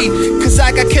scenery, cause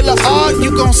I got killer art,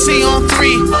 you gon' see on 3.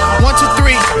 1, 2,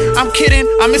 3, I'm kidding,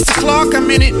 I'm Mr. Clark,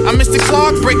 I'm in it, I'm Mr.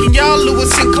 Clark, breaking y'all Lewis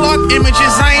and Clark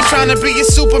images. I ain't tryna be a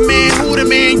Superman, who the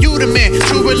man, you the man,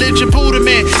 true religion, Buddha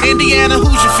man, Indiana,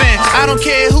 who's your fan? I don't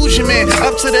care who's your man,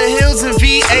 up to the hills and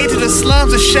VA to the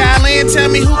slums of Shaolin,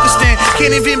 tell me who can stand,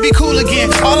 can't even be cool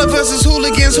again, all of us is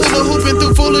hooligans, hula hooping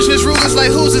through foolishness, rulers like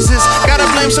whose is this, gotta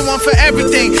blame someone for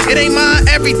everything, it ain't mine,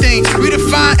 everything,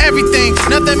 redefine everything,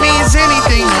 nothing means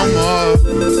anything no more.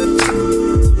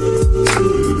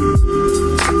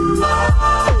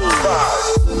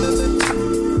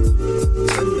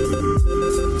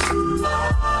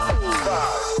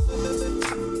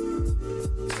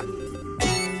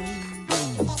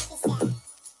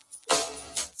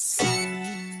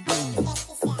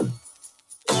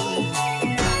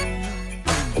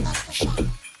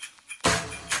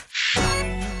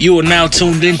 You are now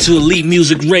tuned into Elite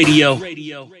Music Radio.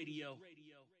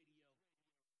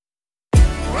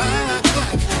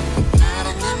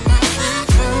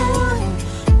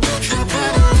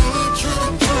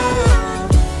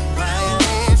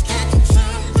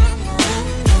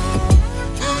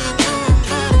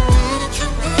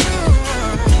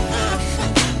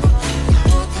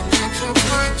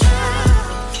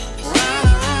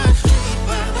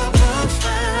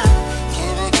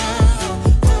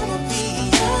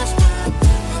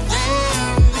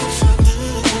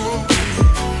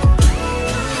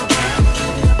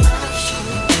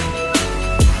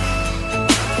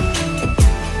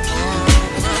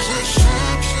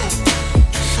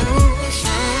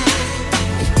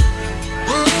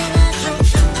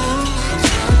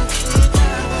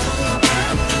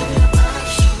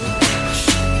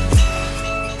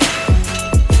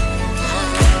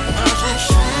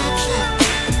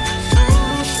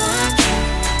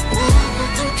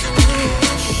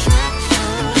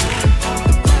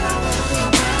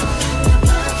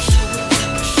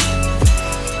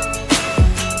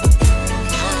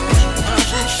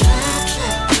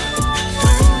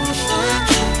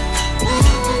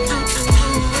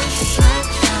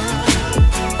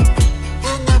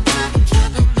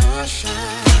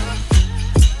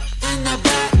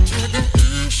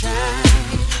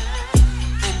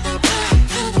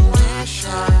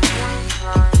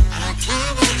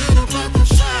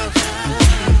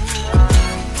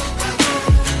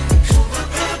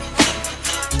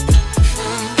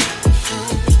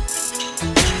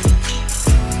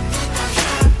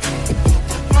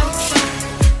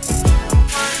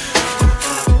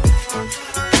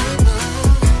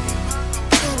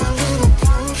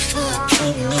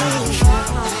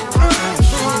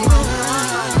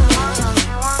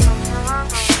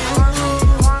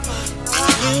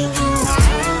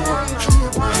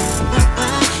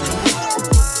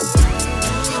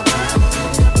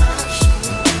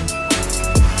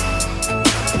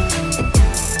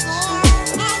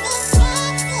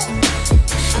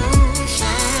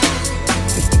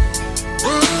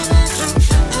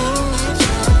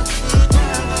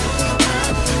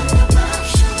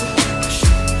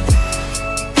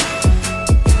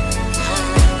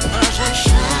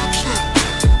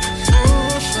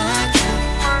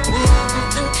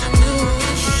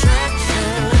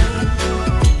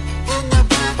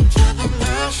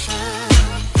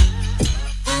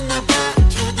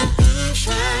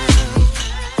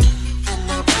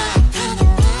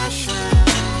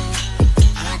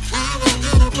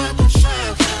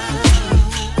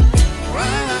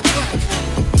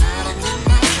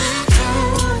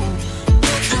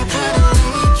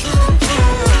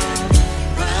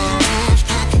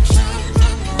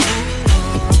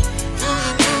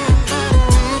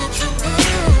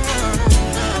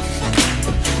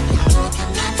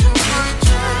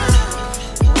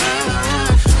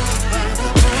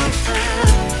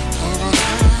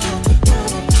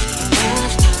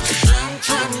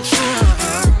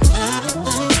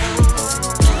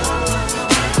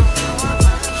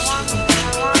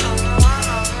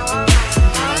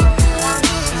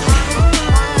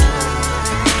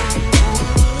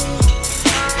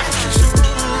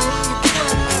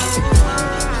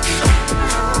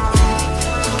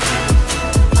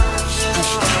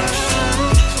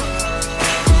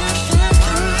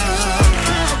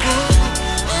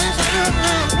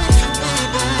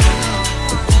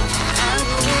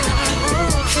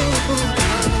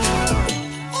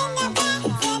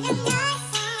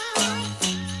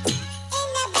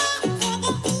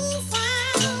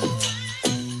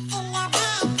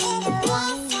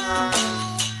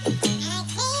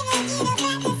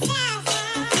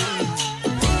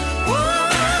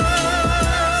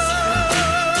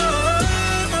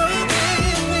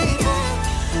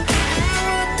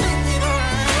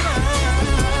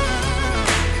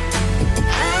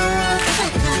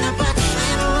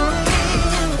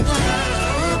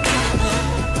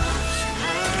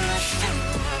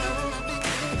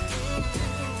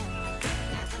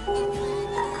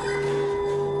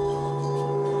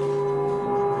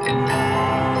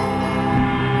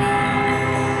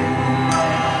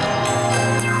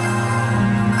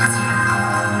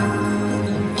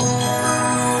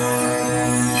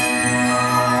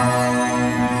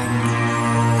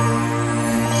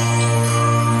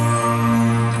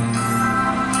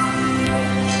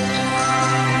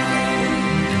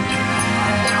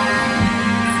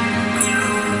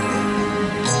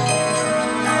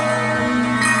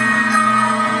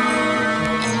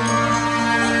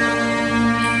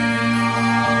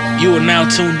 You are now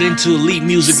tuned into Elite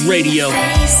Music Radio.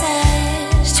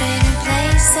 Faces, trading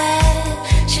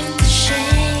places, shift the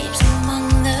shapes among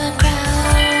the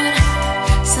crowd.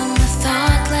 Some are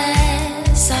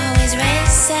thoughtless, always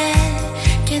racing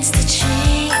against the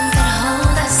chains that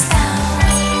hold us down.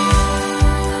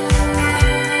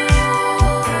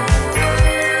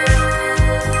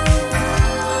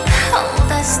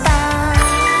 Hold us down.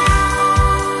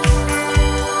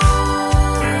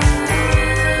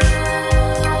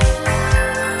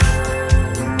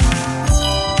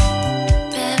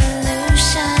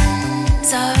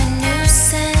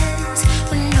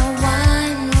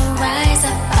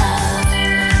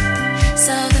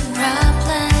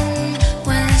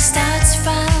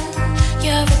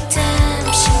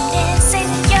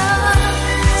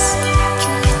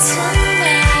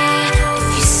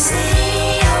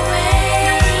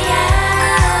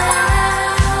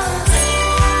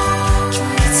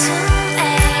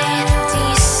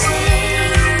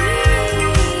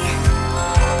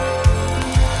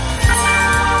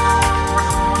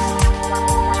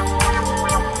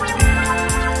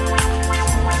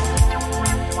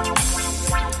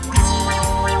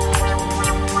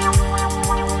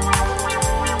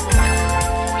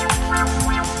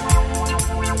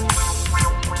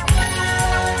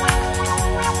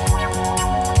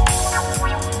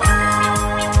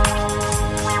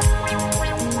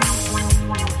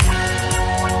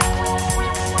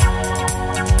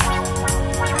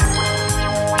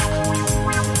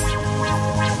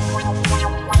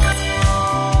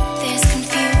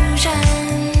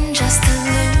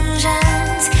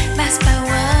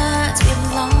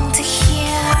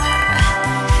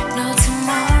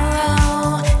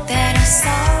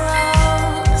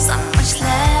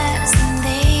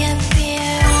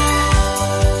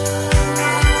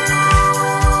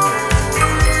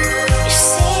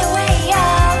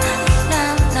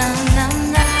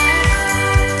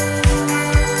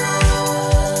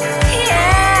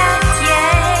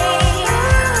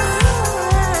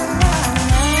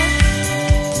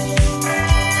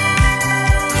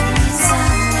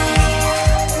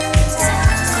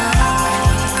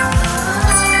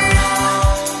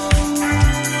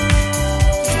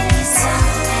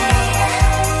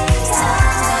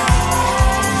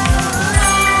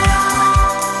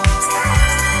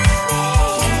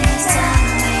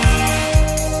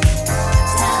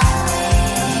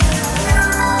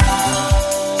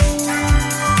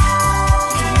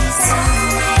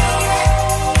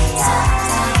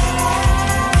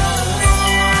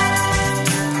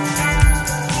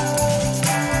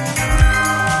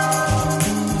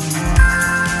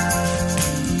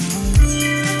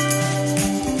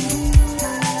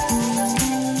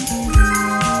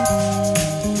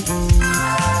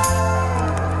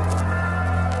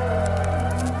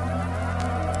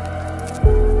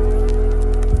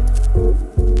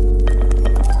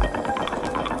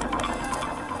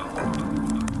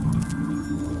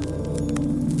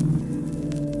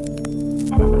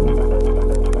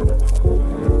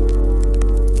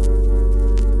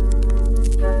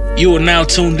 You are now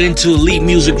tuned into Elite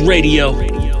Music Radio.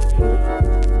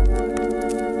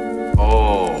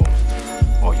 Oh,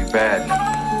 you bad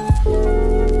now.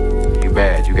 You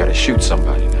bad. You gotta shoot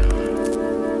somebody now.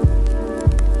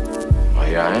 Well,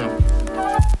 here I am.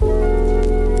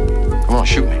 Come on,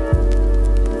 shoot me.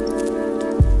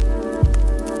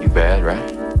 You bad,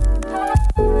 right?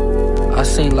 I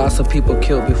seen lots of people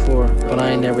killed before, but I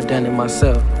ain't never done it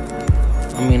myself.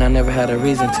 I mean, I never had a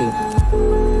reason to.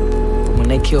 When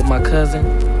they killed my cousin. Oh,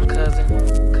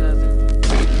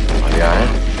 yeah, I am.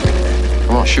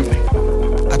 Come on, shoot me.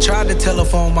 I tried to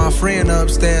telephone my friend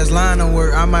upstairs, line of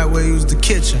work. I might well use the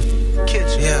kitchen.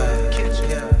 Yeah.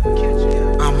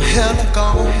 I'm hella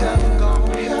gone.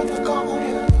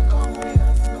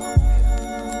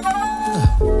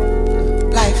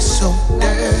 Life's so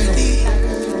dirty.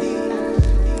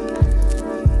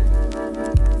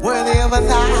 Worthy of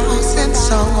 1,000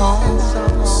 songs.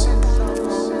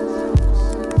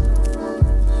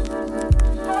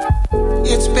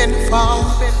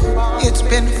 It's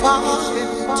been far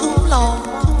too long.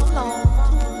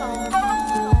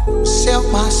 Sell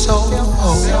my soul.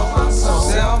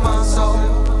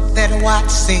 That watch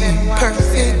seemed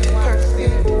perfect.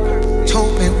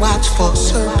 Told me watch for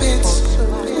serpents.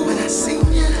 When I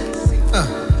seen ya,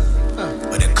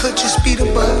 but it could just be the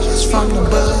buzz from the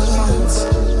buds.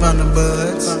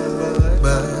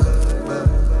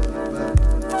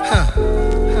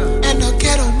 And the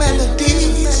ghetto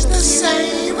melodies the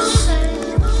same.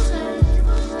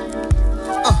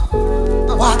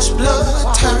 Watch blood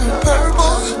turn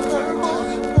purple.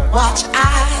 Watch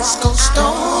eyes go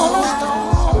stone.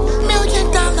 $1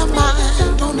 million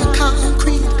mind on the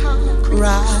concrete.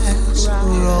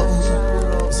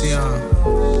 See,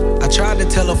 I tried to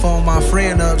telephone my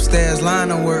friend upstairs, line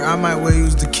of work. I might well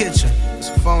use the kitchen. There's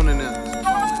a phone in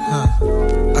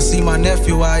there. I see my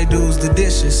nephew while he does the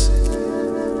dishes.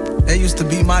 That used to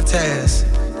be my task.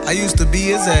 I used to be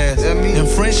his ass. In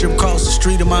friendship crossed the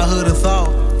street of my hood of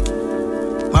thought.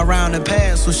 My round and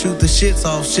pass would shoot the shits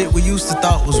off. Shit we used to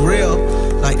thought was real,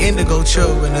 like indigo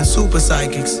children and super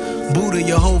psychics. Buddha,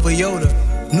 Jehovah, Yoda,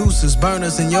 nooses,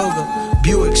 burners, and yoga.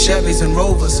 Buick, Chevys, and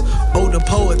Rovers. Older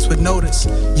poets would notice.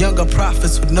 Younger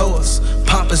prophets would know us.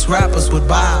 Pompous rappers would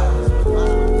bow.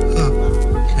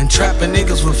 And trapping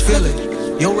niggas would feel it.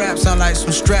 Your rap sound like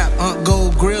some strap, Unc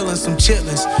Gold Grill and some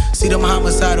chitlins. See them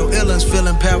homicidal illins,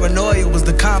 feeling paranoia was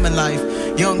the common life.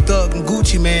 Young Thug and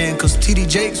Gucci Man, cause TD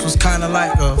Jakes was kinda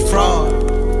like a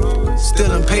fraud.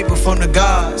 Stealing paper from the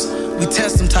gods. We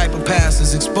test them type of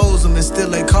passes, expose them and steal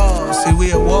their cars. See,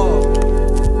 we at war.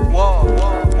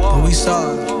 But we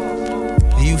saw it,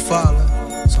 and you followed.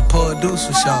 So pour a deuce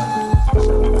for Shawty.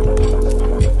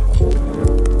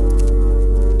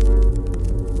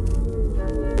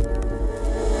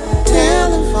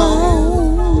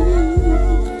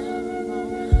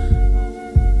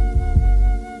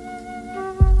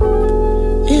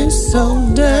 So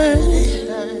dirty.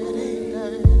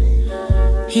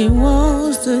 He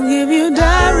wants to give you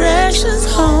directions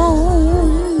home.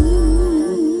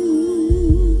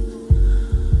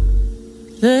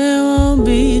 There won't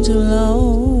be too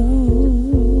long.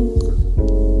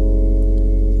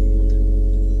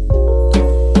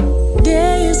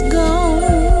 Day is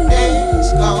gone.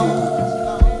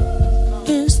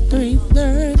 It's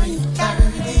 3:30.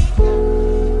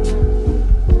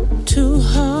 2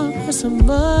 hearts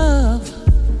above.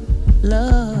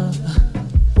 Love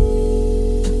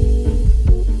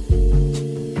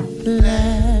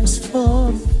lasts forever.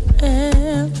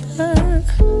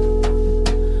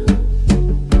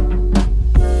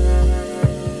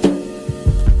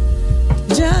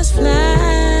 Just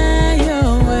fly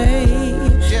your way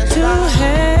to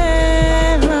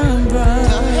heaven,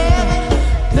 brother.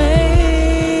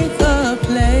 Make a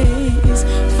place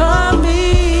for me,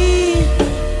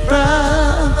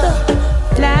 brother.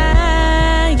 Fly.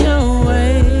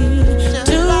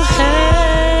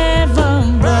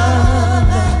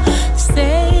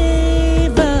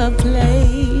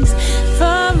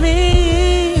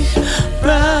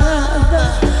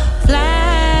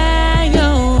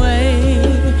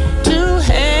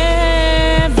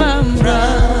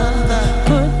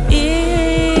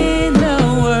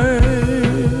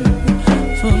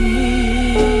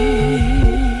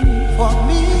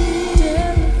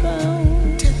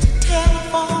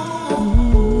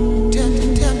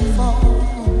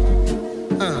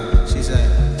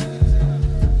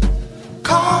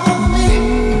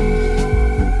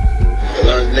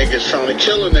 Trying to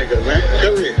kill a nigga, man.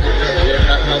 Period. Yeah,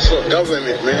 how's the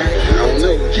government, man? I don't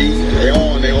know, G. They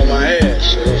on my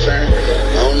ass. You know what I'm saying?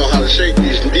 I don't know how to shake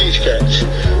these cats.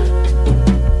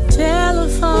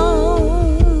 Telephone,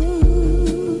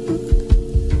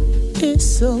 it's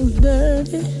so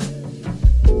dirty.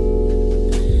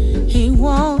 He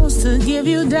wants to give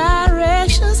you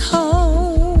directions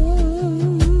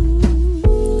home.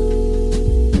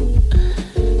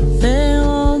 There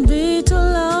won't be too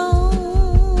long.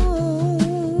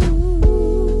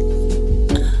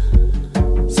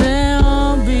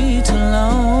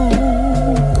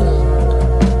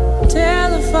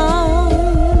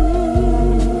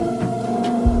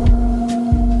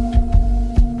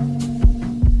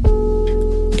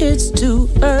 It's too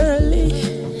early.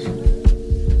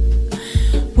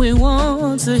 We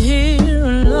want to hear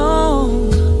a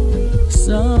long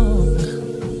song.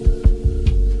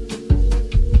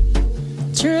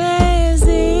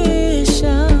 Transition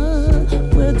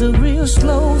with a real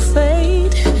slow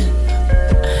fade.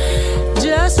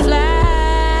 Just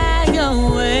fly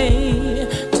away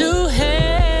to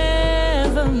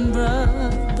heaven,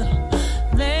 brother.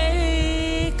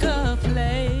 Make a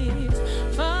place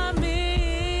for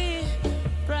me.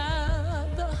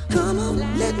 Come on,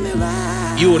 let me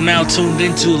ride. You are now tuned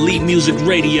into Elite Music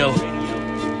Radio.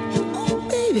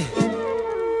 Baby,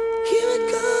 here it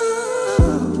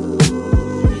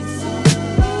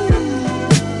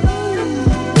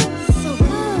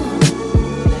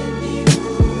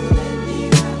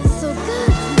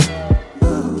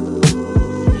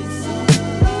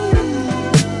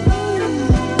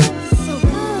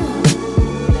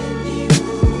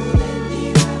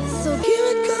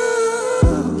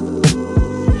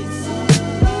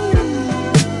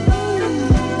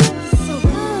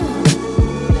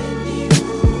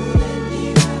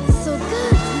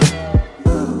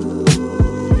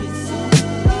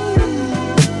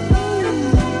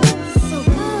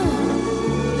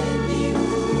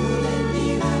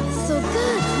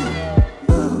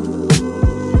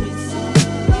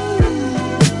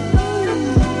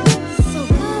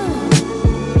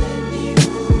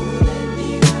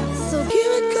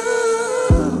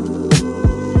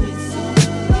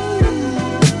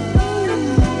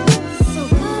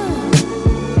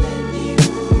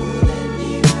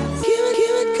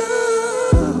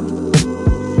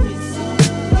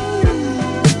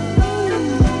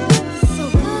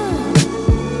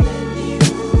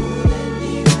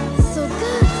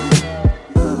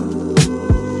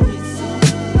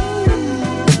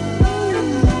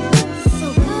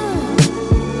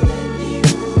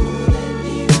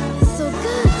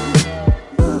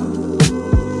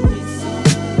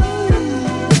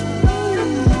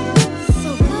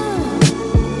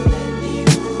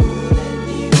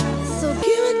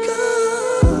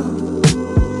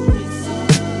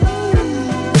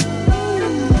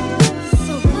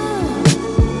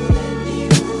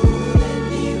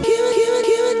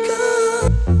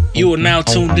now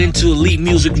tuned into Elite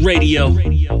Music Radio.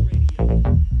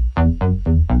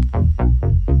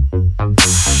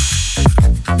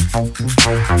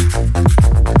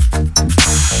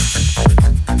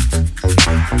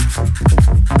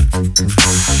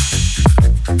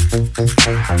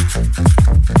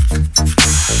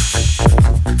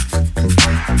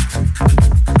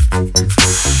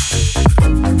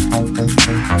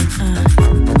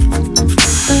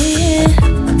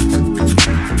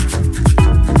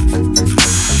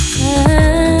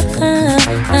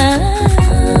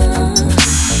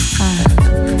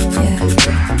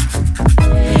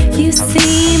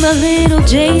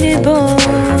 Jaded boy,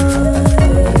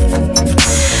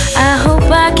 I hope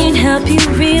I can help you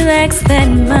relax that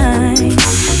mind.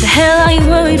 The hell are you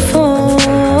worried for?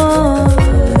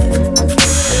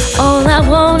 All I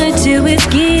wanna do is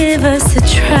give us a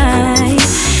try.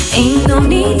 Ain't no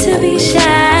need to be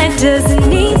shy, doesn't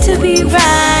need to be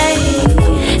right.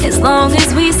 As long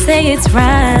as we say it's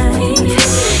right.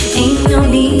 Ain't no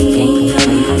need.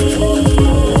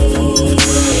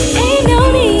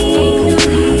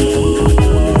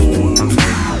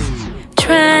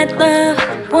 Tried love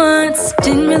once,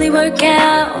 didn't really work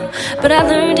out, but I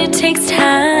learned it takes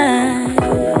time.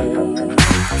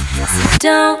 So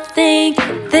don't think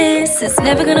this is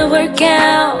never gonna work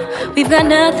out. We've got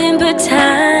nothing but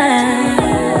time.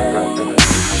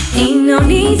 Ain't no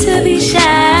need to be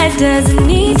shy, doesn't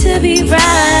need to be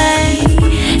right.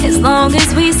 As long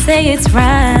as we say it's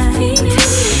right.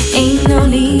 Ain't no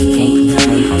need, ain't no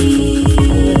need.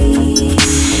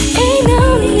 Ain't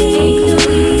no need.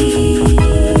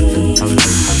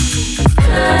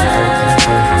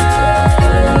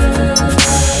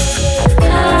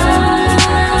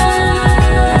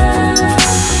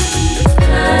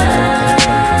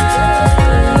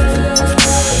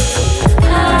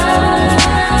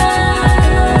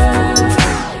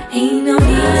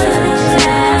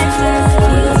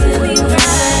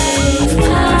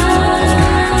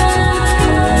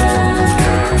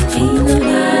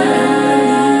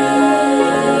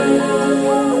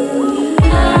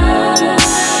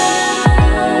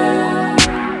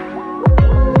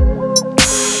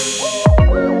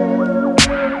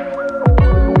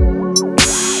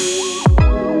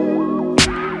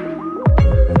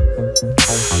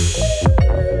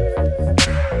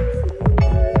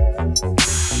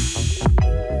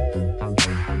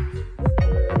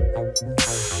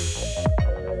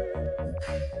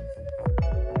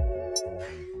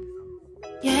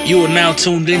 You are now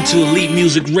tuned into Elite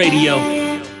Music Radio.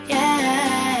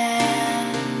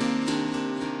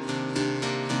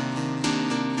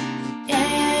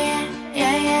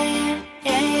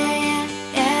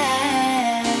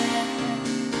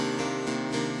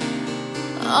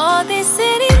 All these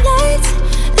city lights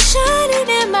are shining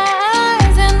in my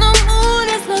eyes, and the moon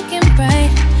is looking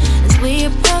bright as we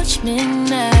approach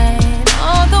midnight.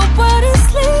 All the world is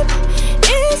asleep,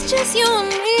 it's just you and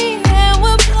me, and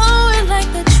we're blowing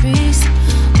like the trees.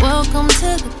 Welcome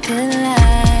to the good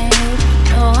life.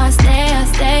 No, I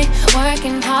stay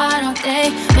working hard all day,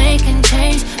 making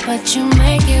change, but you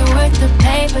make it worth the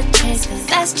paper chase, cause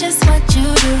that's just what you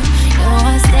do. No,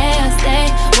 I stay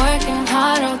working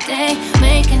hard all day,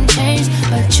 making change,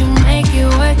 but you make it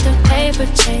worth the paper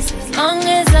chase. As long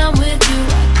as I'm with you,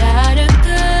 I got a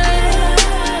good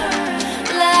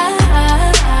life.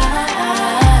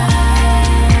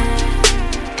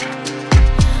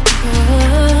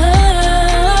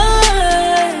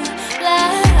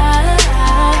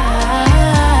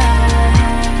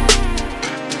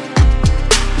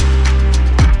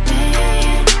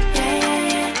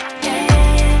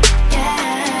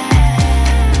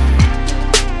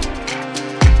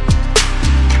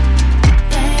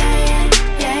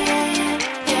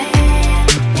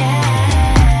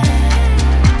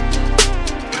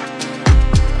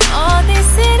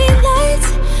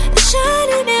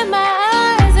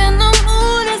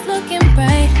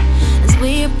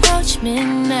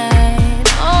 Midnight,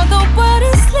 all the world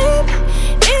is asleep,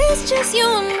 it's just you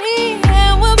and me,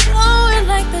 and we're blowing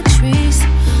like the trees.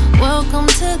 Welcome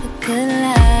to the good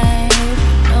life.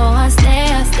 No, I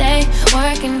stay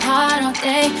working hard all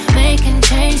day, making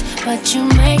change, but you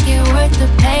make it worth the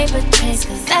paper chase,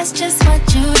 cause that's just what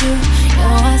you do. No,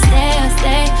 I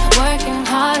stay working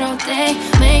hard all day,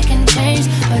 making change,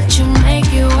 but you make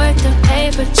it worth the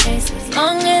paper chase. As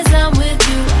long as I'm with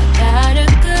you, I got a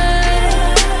good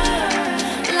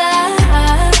life.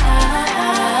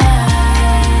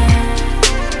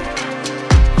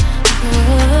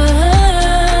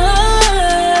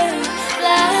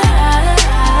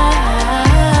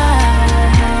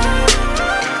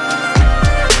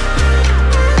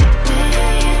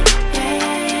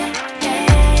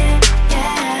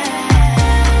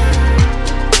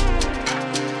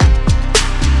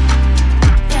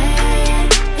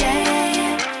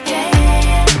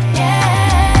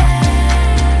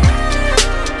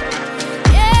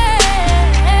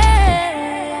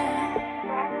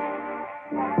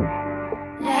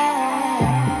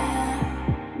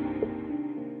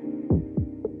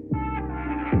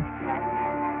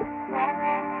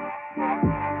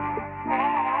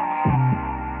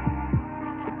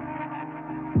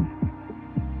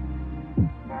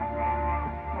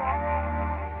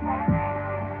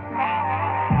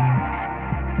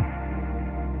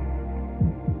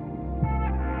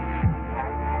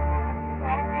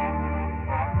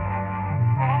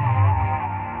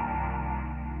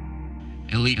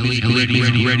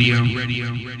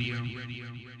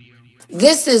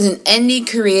 This is an Indie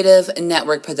Creative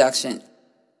Network production.